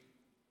week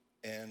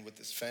and with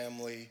his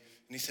family,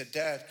 and he said,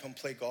 Dad, come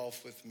play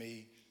golf with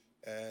me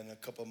and a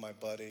couple of my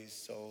buddies.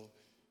 So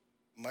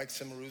Mike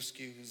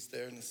Simaruski, who's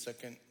there in the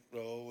second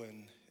row,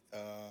 and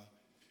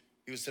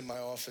he was in my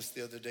office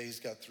the other day. He's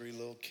got 3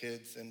 little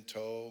kids in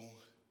tow.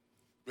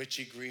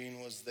 Richie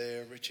Green was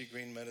there. Richie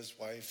Green met his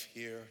wife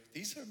here.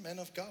 These are men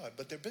of God,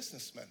 but they're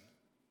businessmen.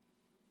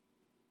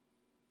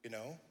 You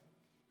know?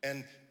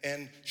 And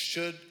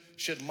should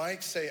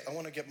Mike say, I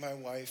want to get my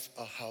wife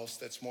a house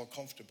that's more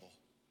comfortable?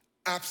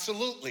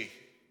 Absolutely.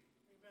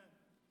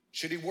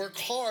 Should he work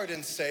hard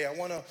and say, I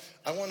want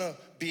to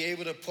be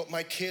able to put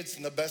my kids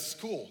in the best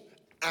school?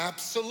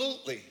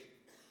 Absolutely.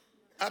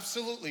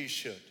 Absolutely he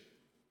should.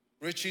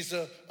 Richie's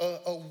a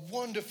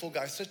wonderful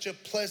guy, such a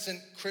pleasant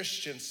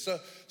Christian,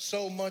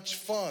 so much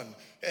fun.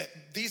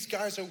 These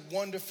guys are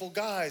wonderful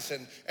guys,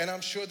 and I'm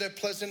sure they're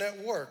pleasant at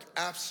work,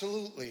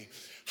 absolutely.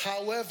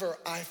 However,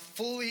 I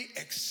fully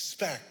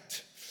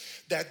expect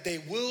that they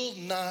will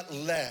not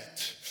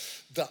let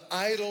the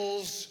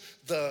idols,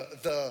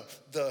 the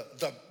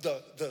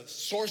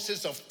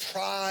sources of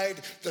pride,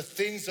 the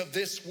things of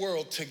this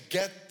world to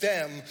get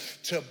them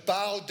to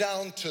bow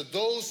down to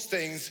those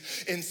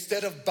things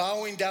instead of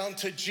bowing down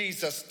to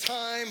Jesus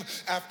time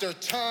after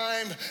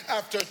time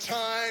after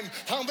time.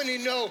 How many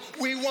know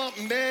we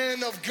want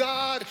men of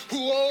God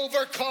who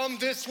overcome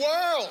this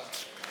world?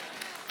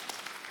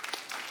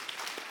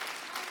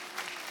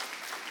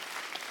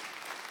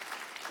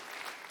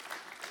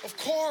 Of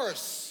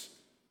course,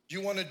 you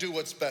want to do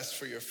what's best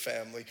for your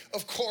family.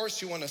 Of course,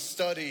 you want to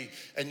study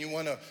and you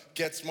want to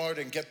get smart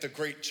and get the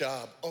great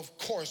job. Of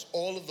course,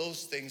 all of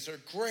those things are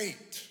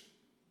great.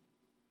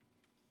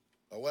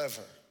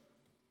 However,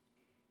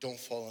 don't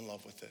fall in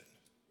love with it.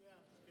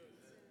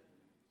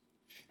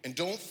 And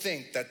don't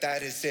think that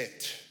that is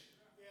it.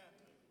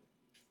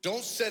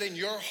 Don't set in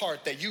your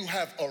heart that you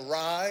have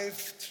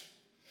arrived,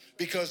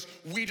 because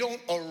we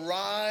don't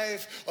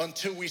arrive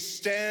until we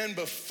stand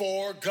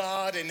before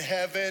God in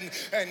heaven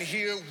and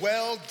hear,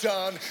 well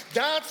done.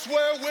 That's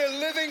where we're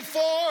living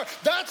for.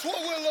 That's what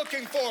we're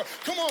looking for.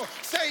 Come on,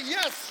 say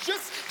yes,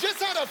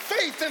 just out of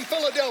faith in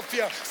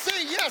Philadelphia.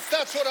 Say yes,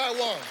 that's what I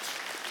want.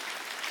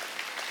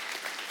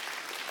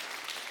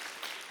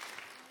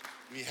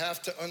 We have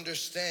to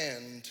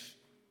understand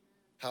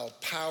how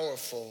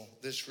powerful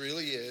this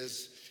really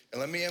is.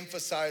 And let me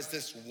emphasize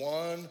this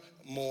one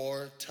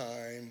more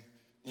time.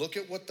 Look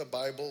at what the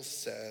Bible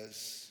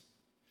says.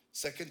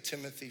 2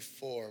 Timothy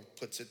 4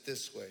 puts it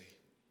this way.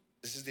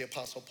 This is the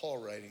Apostle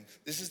Paul writing.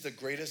 This is the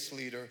greatest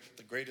leader,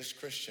 the greatest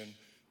Christian,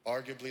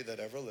 arguably, that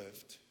ever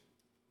lived.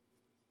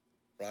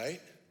 Right?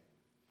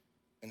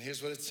 And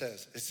here's what it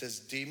says. It says,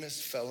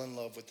 Demas fell in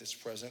love with this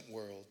present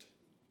world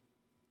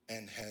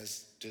and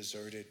has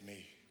deserted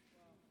me.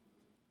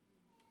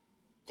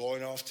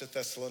 Going off to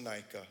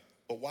Thessalonica.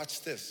 But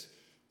watch this.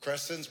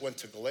 Crescens went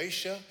to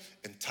Galatia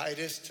and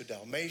Titus to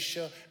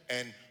Dalmatia,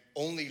 and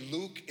only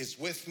Luke is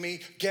with me.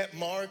 Get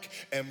Mark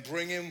and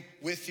bring him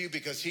with you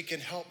because he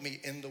can help me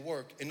in the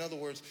work. In other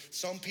words,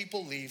 some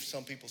people leave,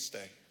 some people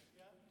stay.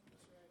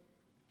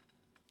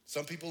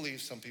 Some people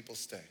leave, some people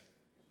stay.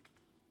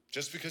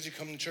 Just because you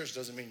come to church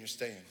doesn't mean you're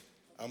staying.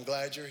 I'm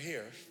glad you're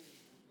here.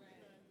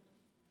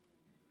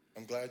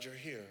 I'm glad you're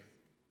here.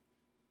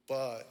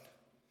 But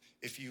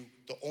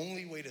the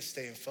only way to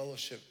stay in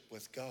fellowship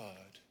with God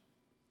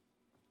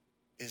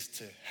is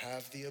to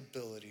have the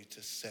ability to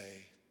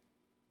say,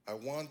 I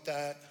want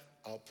that,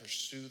 I'll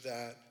pursue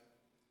that,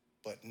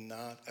 but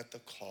not at the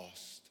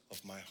cost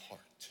of my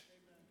heart.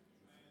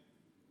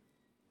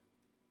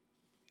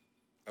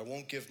 I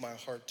won't give my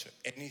heart to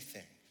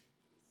anything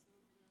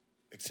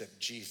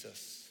except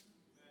Jesus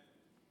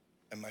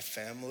and my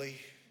family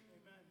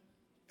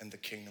and the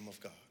kingdom of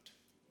God.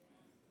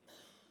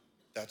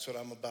 That's what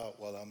I'm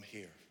about while I'm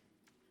here.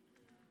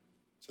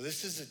 So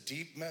this is a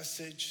deep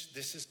message.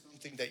 This is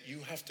something that you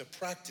have to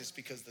practice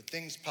because the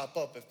things pop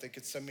up. If they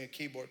could send me a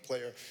keyboard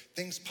player,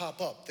 things pop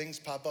up.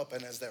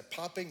 And as they're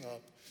popping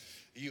up,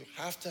 you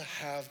have to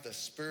have the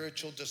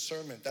spiritual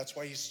discernment. That's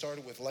why he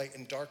started with light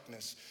and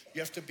darkness.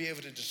 You have to be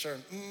able to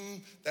discern,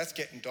 that's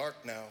getting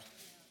dark now.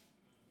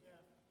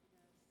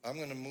 I'm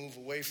going to move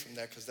away from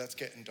that because that's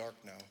getting dark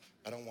now.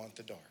 I don't want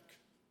the dark.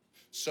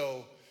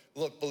 So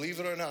look, believe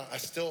it or not, I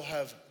still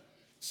have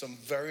some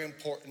very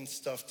important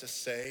stuff to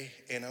say,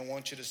 and I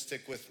want you to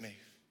stick with me.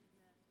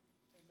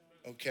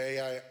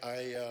 Okay,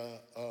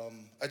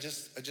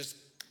 this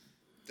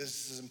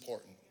is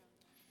important.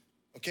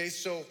 Okay,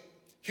 so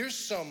here's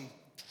some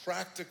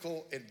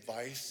practical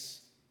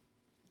advice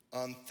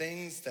on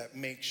things that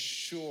make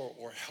sure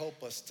or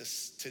help us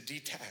to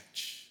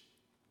detach.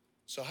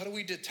 So how do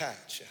we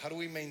detach? How do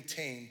we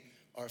maintain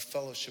our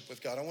fellowship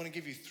with God? I want to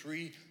give you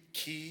 3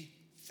 key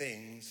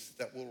things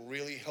that will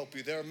really help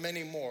you. There are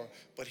many more,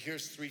 but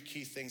here's 3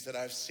 key things that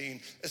I've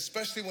seen,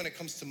 especially when it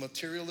comes to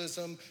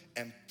materialism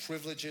and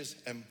privileges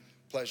and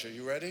pleasure.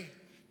 You ready?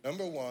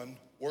 Number 1,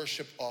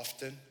 worship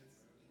often.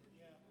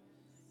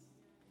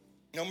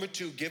 Number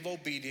 2, give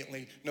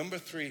obediently. Number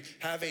 3,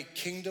 have a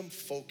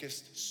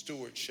kingdom-focused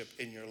stewardship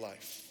in your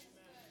life.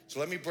 So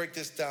let me break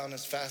this down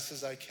as fast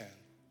as I can.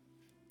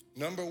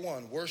 Number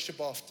 1,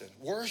 worship often.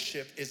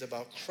 Worship is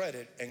about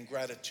credit and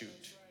gratitude.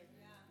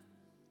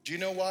 Do you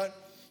know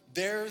what?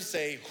 There's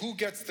a who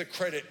gets the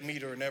credit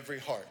meter in every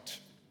heart.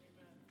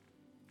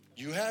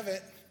 You have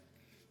it.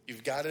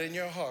 You've got it in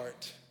your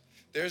heart.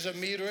 There's a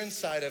meter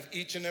inside of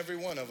each and every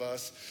one of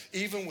us,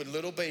 even with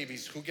little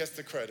babies, who gets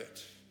the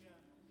credit.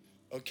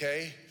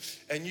 Okay?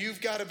 And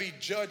you've got to be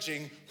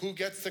judging who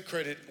gets the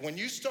credit. When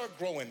you start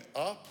growing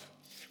up,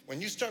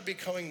 when you start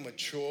becoming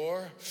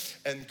mature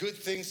and good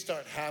things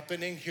start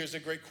happening, here's a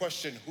great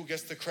question. Who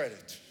gets the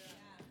credit?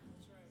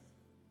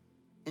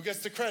 Who gets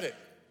the credit?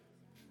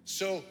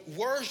 So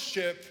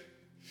worship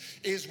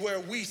is where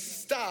we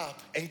stop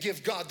and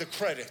give God the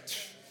credit.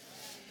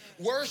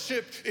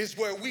 Worship is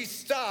where we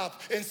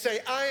stop and say,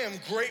 I am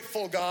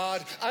grateful,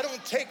 God. I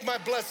don't take my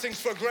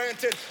blessings for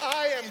granted.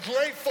 I am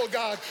grateful,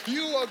 God.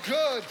 You are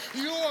good.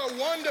 You are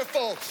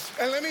wonderful.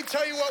 And let me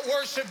tell you what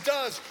worship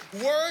does.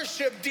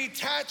 Worship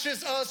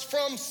detaches us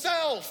from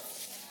self.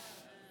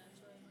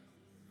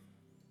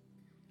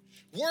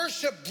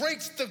 Worship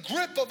breaks the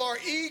grip of our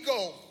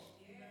ego.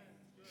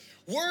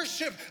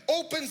 Worship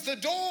opens the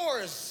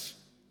doors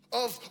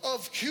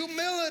of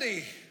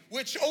humility,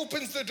 which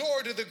opens the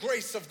door to the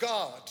grace of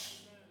God.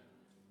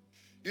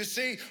 You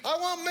see, I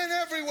want men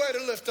everywhere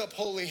to lift up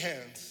holy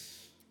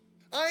hands.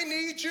 I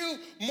need you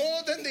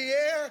more than the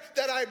air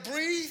that I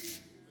breathe.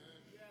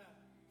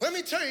 Let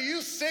me tell you,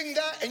 you sing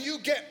that and you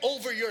get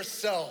over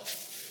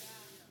yourself.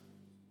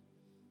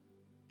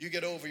 You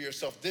get over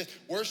yourself. This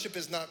worship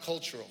is not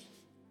cultural.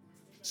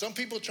 Some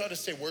people try to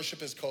say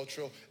worship is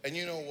cultural, and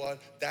you know what?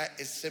 That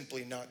is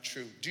simply not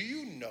true. Do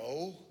you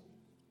know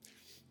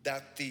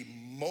that the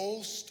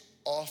most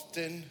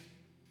often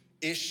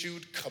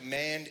issued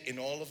command in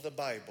all of the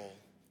Bible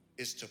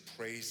is to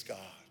praise God?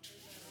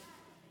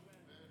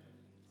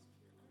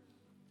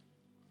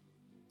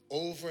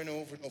 Over and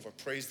over and over,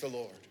 praise the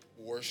Lord,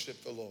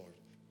 worship the Lord,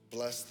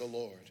 bless the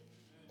Lord,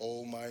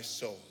 oh my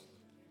soul.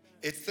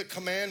 It's the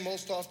command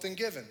most often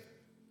given.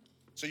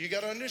 So you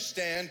got to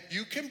understand,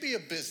 you can be a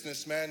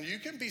businessman, you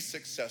can be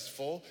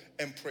successful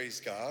and praise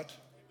God.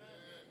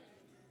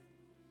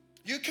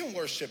 You can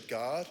worship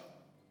God.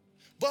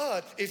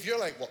 But if you're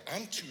like, well,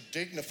 I'm too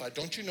dignified,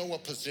 don't you know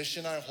what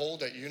position I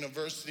hold at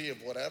university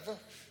of whatever?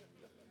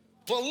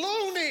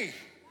 Baloney.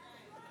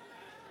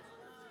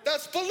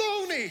 That's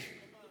baloney.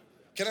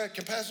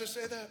 Can Pastor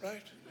say that,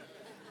 right?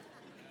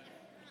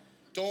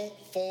 Don't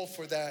fall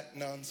for that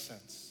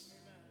nonsense.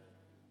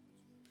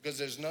 Because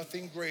there's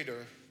nothing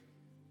greater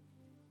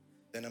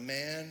than a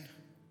man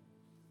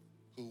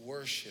who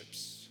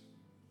worships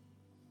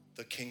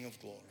the King of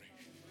Glory.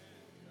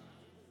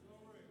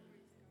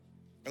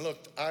 And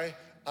look, I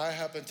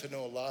happen to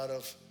know a lot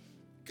of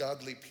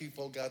godly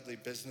people, godly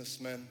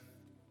businessmen.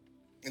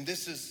 And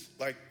this is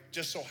like,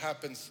 just so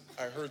happens,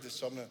 I heard this,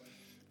 so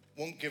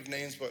won't give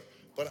names, but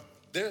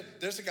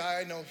there's a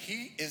guy I know,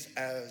 he is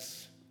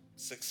as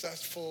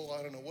successful,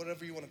 I don't know,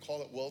 whatever you want to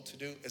call it,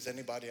 well-to-do as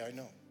anybody I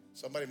know.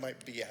 Somebody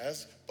might be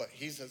but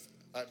he's as,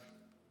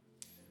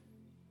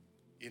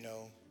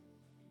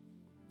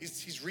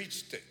 he's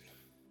reached it.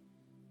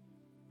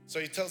 So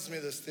he tells me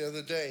this the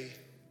other day.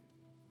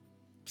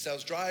 So I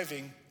was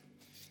driving,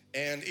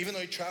 and even though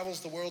he travels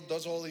the world,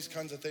 does all these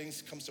kinds of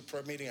things, comes to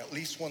prayer meeting at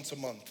least once a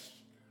month.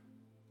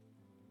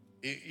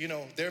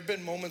 There have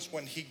been moments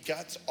when he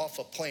gets off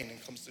a plane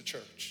and comes to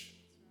church,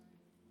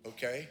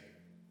 okay?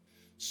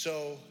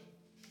 So,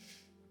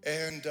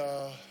 and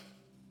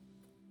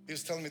he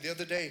was telling me the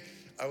other day,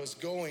 I was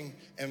going,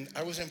 and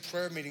I was in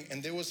prayer meeting,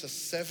 and there was a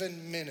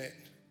 7-minute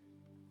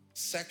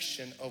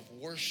section of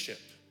worship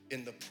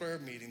in the prayer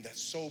meeting that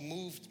so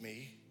moved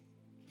me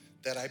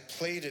that I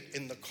played it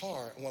in the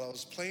car. And while I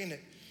was playing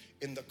it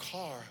in the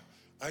car,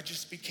 I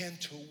just began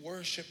to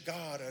worship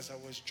God as I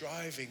was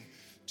driving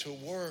to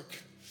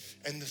work.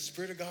 And the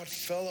Spirit of God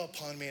fell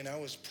upon me, and I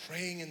was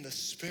praying in the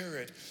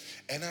Spirit.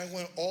 And I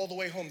went all the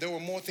way home. There were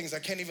more things. I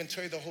can't even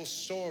tell you the whole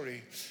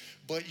story.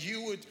 But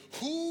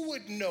who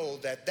would know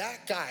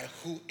that guy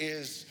who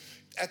is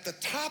at the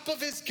top of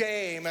his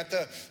game, at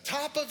the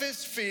top of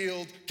his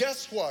field,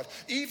 guess what?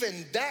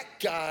 Even that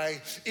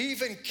guy,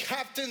 even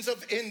captains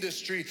of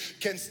industry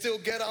can still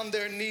get on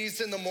their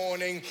knees in the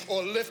morning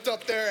or lift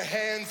up their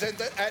hands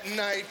at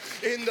night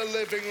in the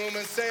living room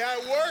and say, I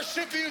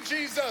worship you,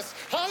 Jesus.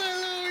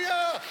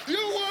 Hallelujah.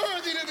 You're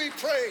worthy to be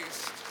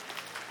praised.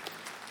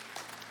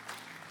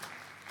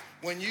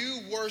 When you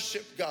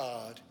worship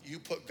God, you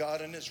put God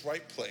in his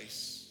right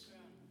place,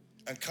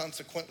 and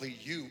consequently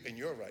you in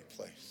your right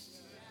place.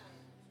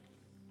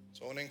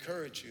 So I want to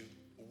encourage you,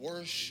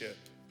 worship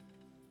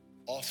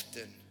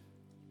often,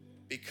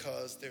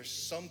 because there's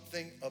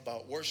something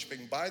about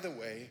worshiping. By the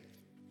way,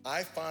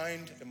 I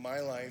find in my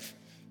life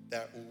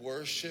that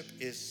worship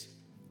is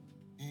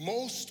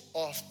most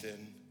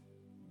often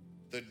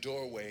the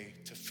doorway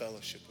to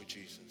fellowship with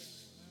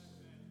Jesus.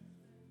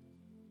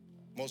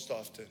 Most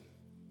often.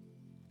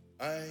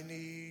 I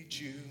need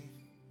you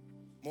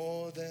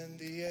more than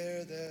the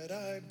air that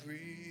I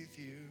breathe.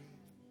 You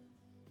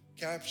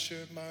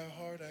captured my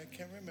heart, I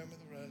can't remember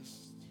the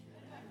rest.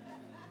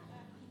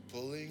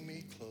 Pulling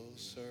me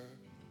closer.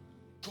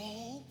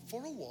 Go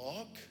for a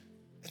walk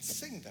and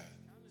sing that.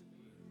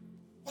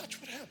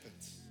 Watch what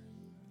happens.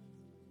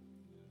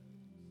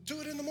 Do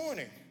it in the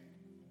morning.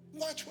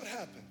 Watch what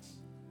happens.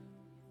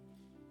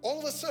 All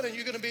of a sudden,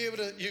 you're gonna be able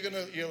to,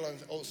 you're like,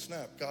 oh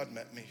snap, God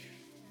met me.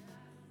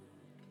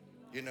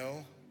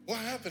 What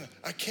happened?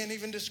 I can't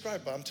even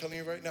describe, but I'm telling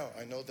you right now,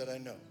 I know that I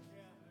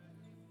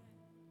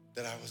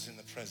was in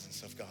the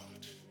presence of God.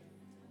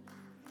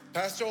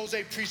 Pastor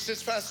Jose preached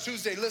this past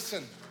Tuesday.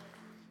 Listen,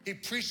 he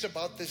preached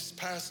about this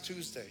past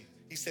Tuesday.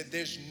 He said,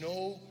 there's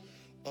no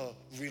a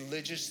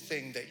religious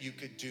thing that you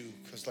could do.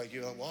 Because like,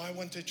 you're like, well, I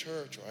went to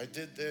church, or I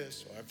did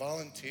this, or I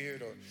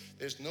volunteered, or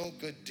there's no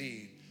good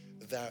deed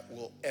that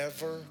will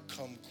ever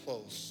come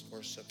close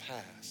or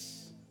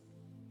surpass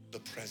the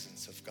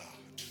presence of God.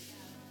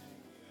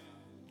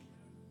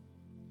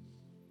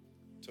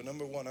 So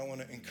number one, I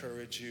want to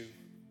encourage you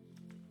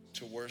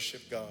to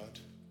worship God.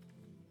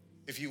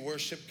 If you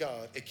worship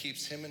God, it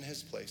keeps him in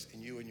his place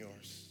and you in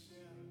yours.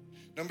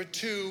 Number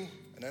two,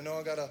 and I know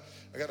I gotta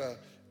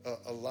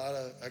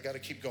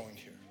keep going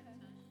here.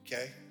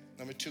 Okay?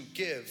 Number two,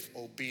 give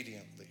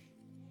obediently.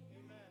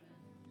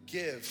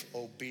 Give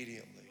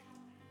obediently.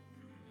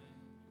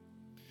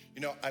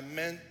 You know, I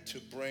meant to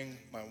bring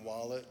my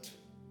wallet.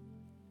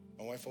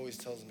 My wife always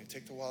tells me,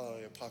 take the wallet out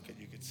of your pocket.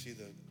 You could see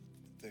the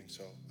thing.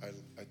 So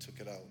I took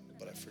it out,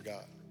 but I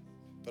forgot.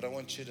 But I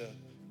want you to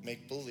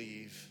make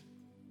believe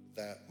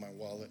that my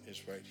wallet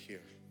is right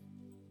here.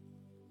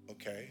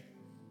 Okay?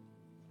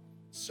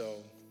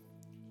 So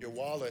your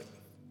wallet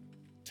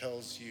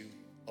tells you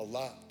a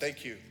lot.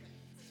 Thank you.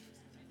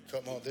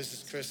 Come on, this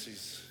is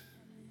Chrissy's.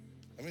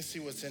 Let me see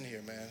what's in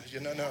here, man.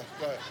 No,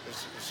 go ahead.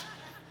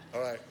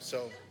 All right,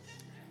 so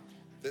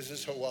this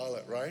is her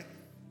wallet, right?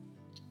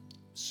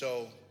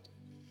 So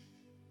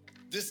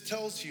this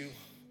tells you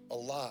a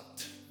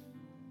lot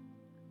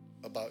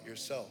about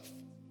yourself.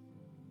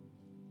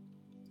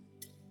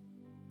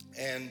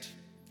 And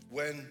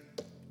when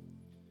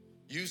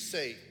you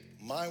say,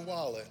 my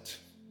wallet,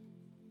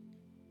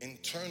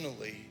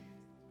 internally,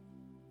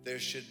 there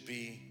should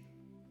be,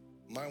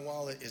 my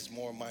wallet is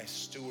more my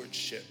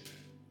stewardship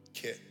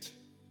kit,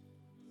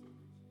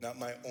 not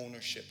my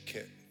ownership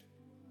kit.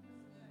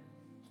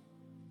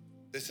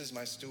 This is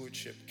my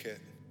stewardship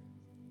kit.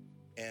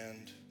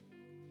 And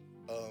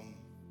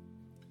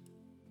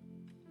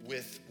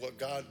with what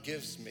God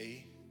gives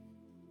me,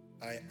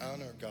 I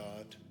honor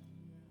God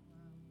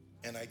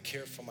and I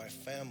care for my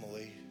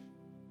family.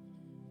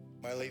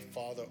 My late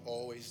father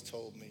always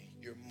told me,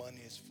 your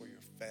money is for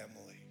your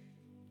family.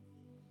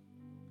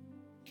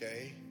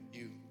 Okay?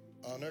 You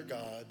honor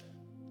God,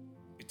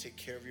 you take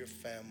care of your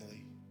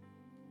family,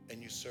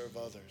 and you serve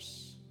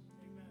others.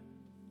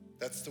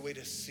 That's the way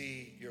to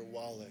see your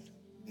wallet.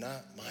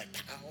 Not my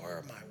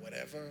power, my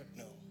whatever.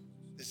 No,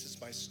 this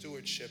is my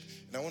stewardship.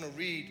 And I want to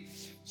read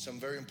some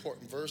very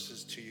important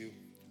verses to you.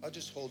 I'll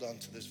just hold on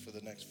to this for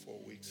the next 4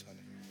 weeks,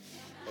 honey.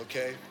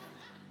 Okay?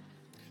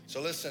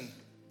 So listen,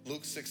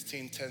 Luke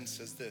 16:10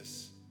 says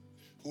this.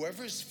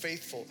 Whoever is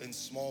faithful in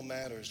small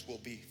matters will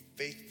be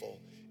faithful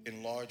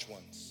in large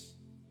ones.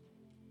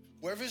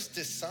 Whoever is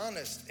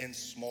dishonest in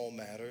small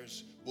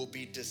matters will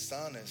be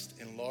dishonest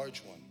in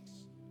large ones.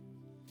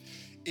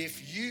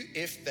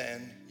 If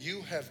then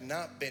you have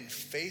not been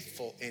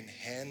faithful in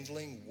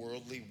handling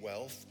worldly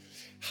wealth,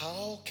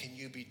 how can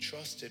you be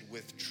trusted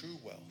with true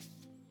wealth?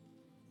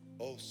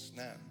 Oh,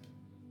 snap.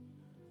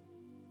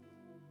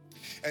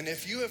 And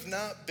if you have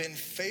not been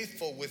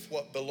faithful with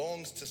what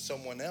belongs to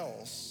someone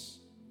else,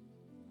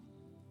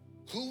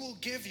 who will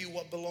give you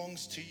what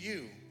belongs to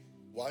you?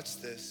 Watch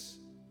this.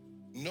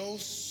 No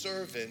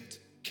servant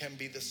can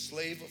be the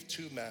slave of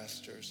two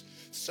masters.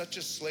 Such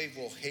a slave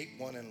will hate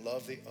one and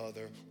love the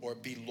other, or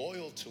be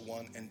loyal to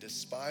one and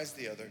despise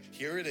the other.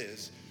 Here it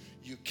is.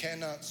 You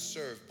cannot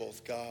serve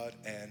both God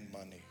and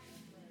money.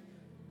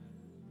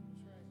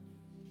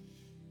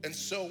 And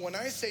so when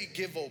I say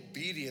give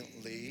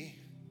obediently,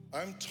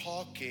 I'm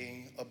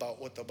talking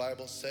about what the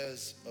Bible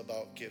says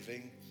about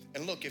giving.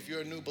 And look, if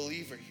you're a new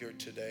believer here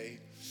today,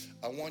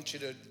 I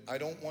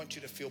don't want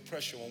you to feel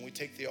pressure. When we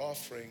take the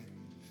offering,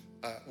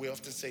 we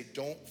often say,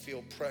 don't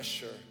feel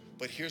pressure.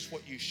 But here's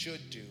what you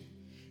should do.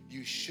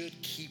 You should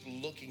keep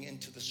looking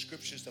into the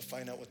scriptures to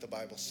find out what the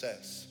Bible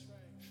says.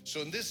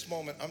 So in this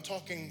moment, I'm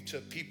talking to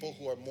people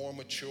who are more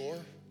mature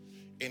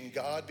in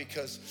God,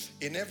 because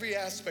in every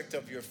aspect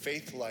of your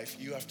faith life,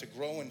 you have to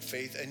grow in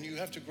faith and you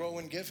have to grow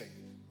in giving.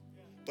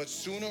 But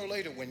sooner or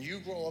later, when you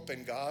grow up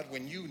in God,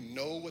 when you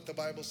know what the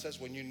Bible says,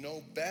 when you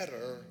know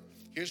better,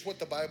 here's what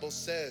the Bible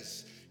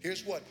says.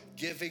 Here's what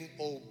giving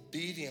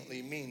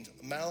obediently means.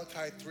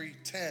 Malachi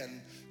 3:10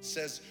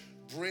 says,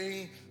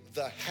 bring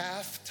the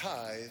half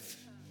tithe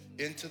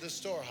into the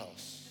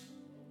storehouse.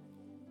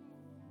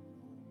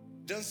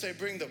 It doesn't say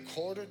bring the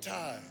quarter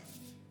tithe.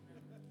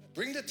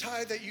 Bring the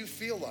tithe that you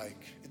feel like.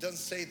 It doesn't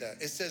say that.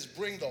 It says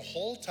bring the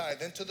whole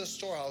tithe into the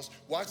storehouse.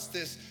 Watch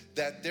this,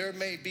 that there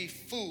may be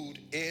food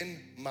in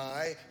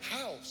my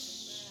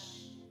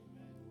house.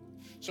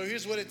 So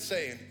here's what it's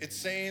saying. It's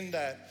saying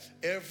that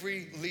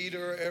every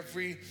leader,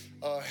 every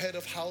head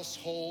of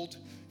household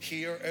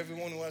here,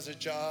 everyone who has a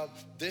job,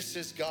 this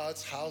is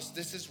God's house.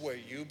 This is where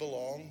you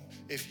belong.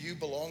 If you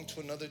belong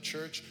to another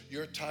church,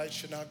 your tithe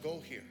should not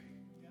go here.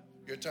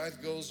 Your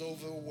tithe goes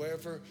over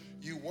wherever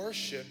you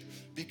worship,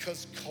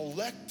 because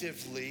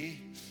collectively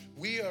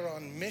we are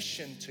on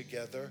mission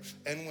together.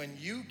 And when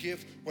you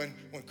give, when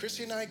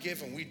Chrissy and I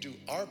give and we do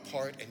our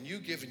part, and you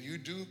give and you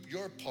do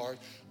your part,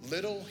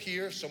 little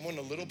here, someone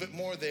a little bit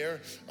more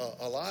there,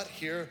 a lot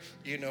here,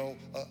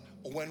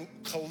 when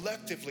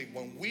collectively,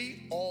 when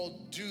we all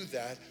do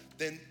that,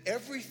 then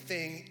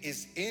everything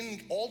is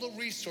in, all the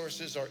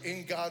resources are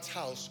in God's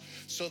house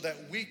so that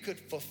we could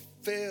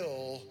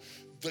fulfill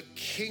the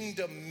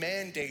kingdom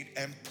mandate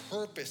and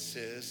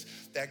purposes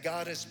that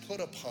God has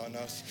put upon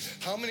us.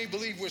 How many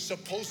believe we're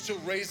supposed to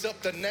raise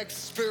up the next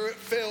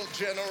spirit-filled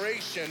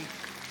generation?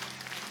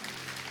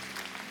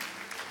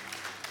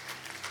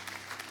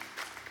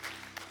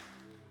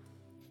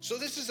 So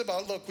this is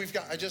about, look,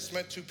 I just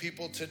met 2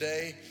 people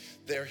today.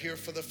 They're here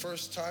for the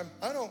first time.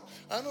 I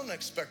don't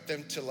expect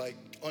them to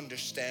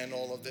understand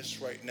all of this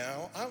right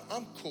now.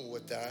 I'm cool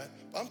with that.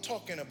 I'm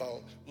talking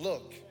about,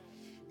 look,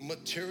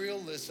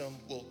 materialism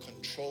will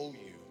control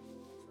you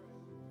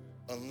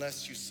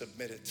unless you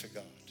submit it to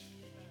God.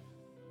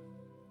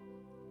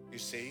 You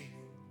see?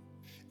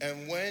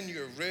 And when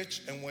you're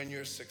rich and when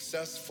you're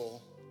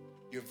successful,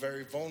 you're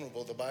very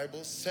vulnerable. The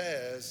Bible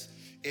says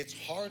it's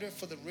harder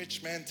for the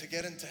rich man to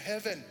get into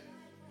heaven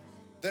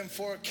than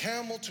for a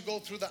camel to go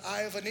through the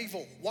eye of a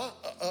needle.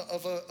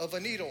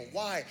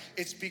 Why?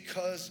 It's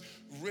because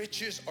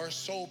riches are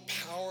so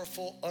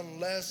powerful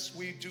unless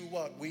we do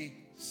what? We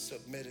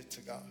submit it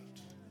to God.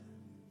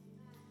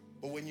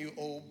 But when you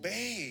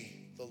obey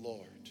the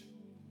Lord,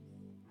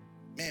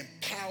 man,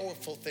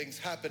 powerful things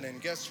happen.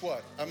 And guess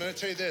what? I'm going to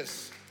tell you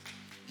this.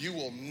 You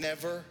will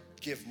never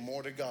give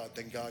more to God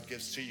than God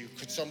gives to you.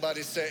 Could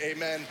somebody say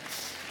amen?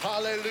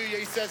 Hallelujah.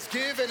 He says,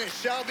 give and it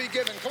shall be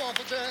given. Come on,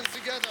 put your hands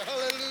together.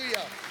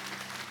 Hallelujah.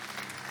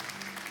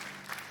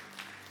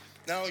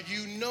 Now,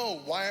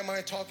 why am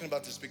I talking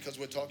about this? Because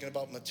we're talking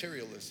about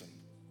materialism.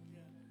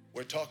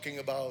 We're talking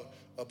about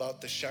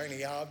the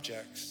shiny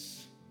objects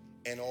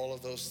and all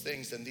of those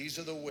things. And these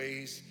are the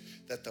ways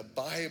that the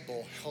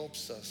Bible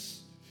helps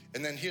us.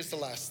 And then here's the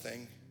last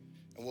thing,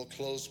 and we'll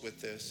close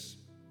with this.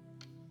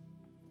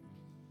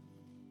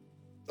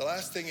 The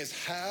last thing is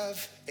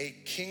have a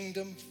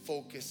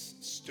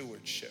kingdom-focused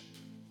stewardship,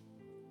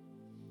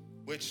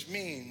 which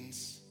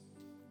means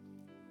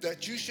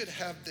that you should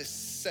have this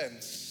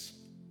sense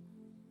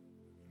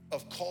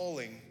of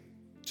calling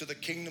to the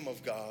kingdom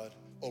of God,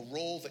 a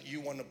role that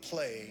you want to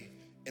play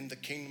in the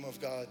kingdom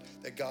of God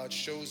that God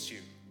shows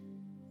you.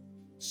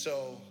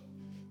 So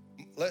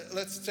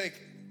let's take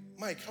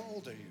Mike. How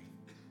old are you?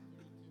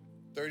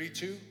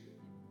 32?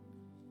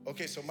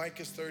 Okay, so Mike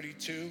is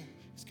 32.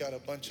 He's got a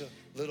bunch of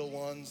little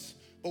ones.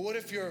 But what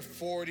if you're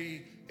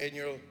 40 in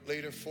your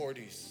later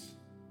 40s?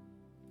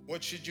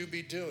 What should you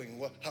be doing?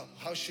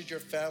 How should your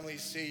family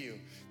see you?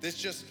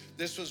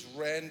 This was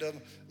random.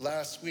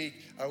 Last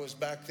week, I was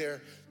back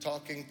there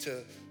talking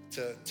to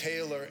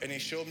Taylor, and he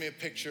showed me a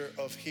picture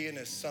of he and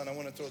his son. I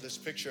want to throw this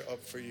picture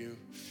up for you.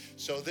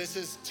 So this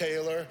is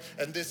Taylor,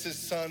 and this is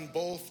son,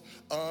 both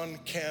on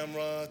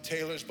camera.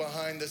 Taylor's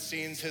behind the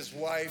scenes, his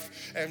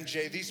wife,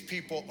 MJ. These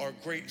people are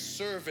great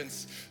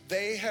servants.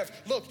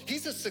 Look,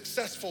 he's a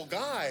successful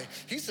guy.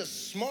 He's a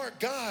smart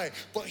guy,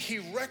 but he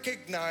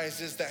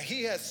recognizes that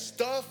he has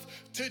stuff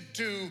to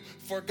do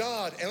for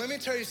God. And let me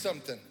tell you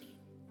something.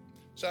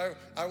 So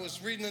I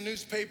was reading the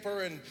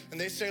newspaper, and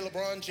they say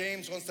LeBron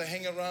James wants to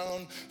hang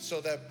around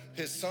so that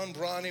his son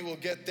Bronny will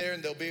get there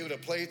and they'll be able to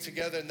play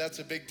together, and that's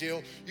a big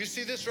deal. You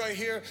see this right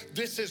here?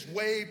 This is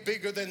way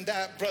bigger than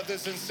that,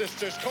 brothers and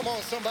sisters. Come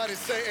on, somebody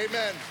say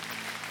amen.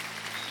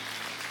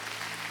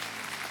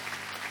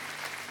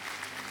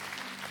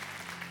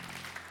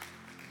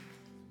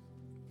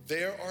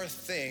 There are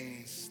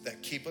things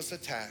that keep us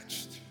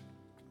attached,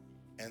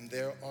 and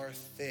there are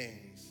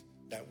things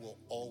that will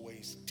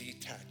always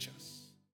detach us.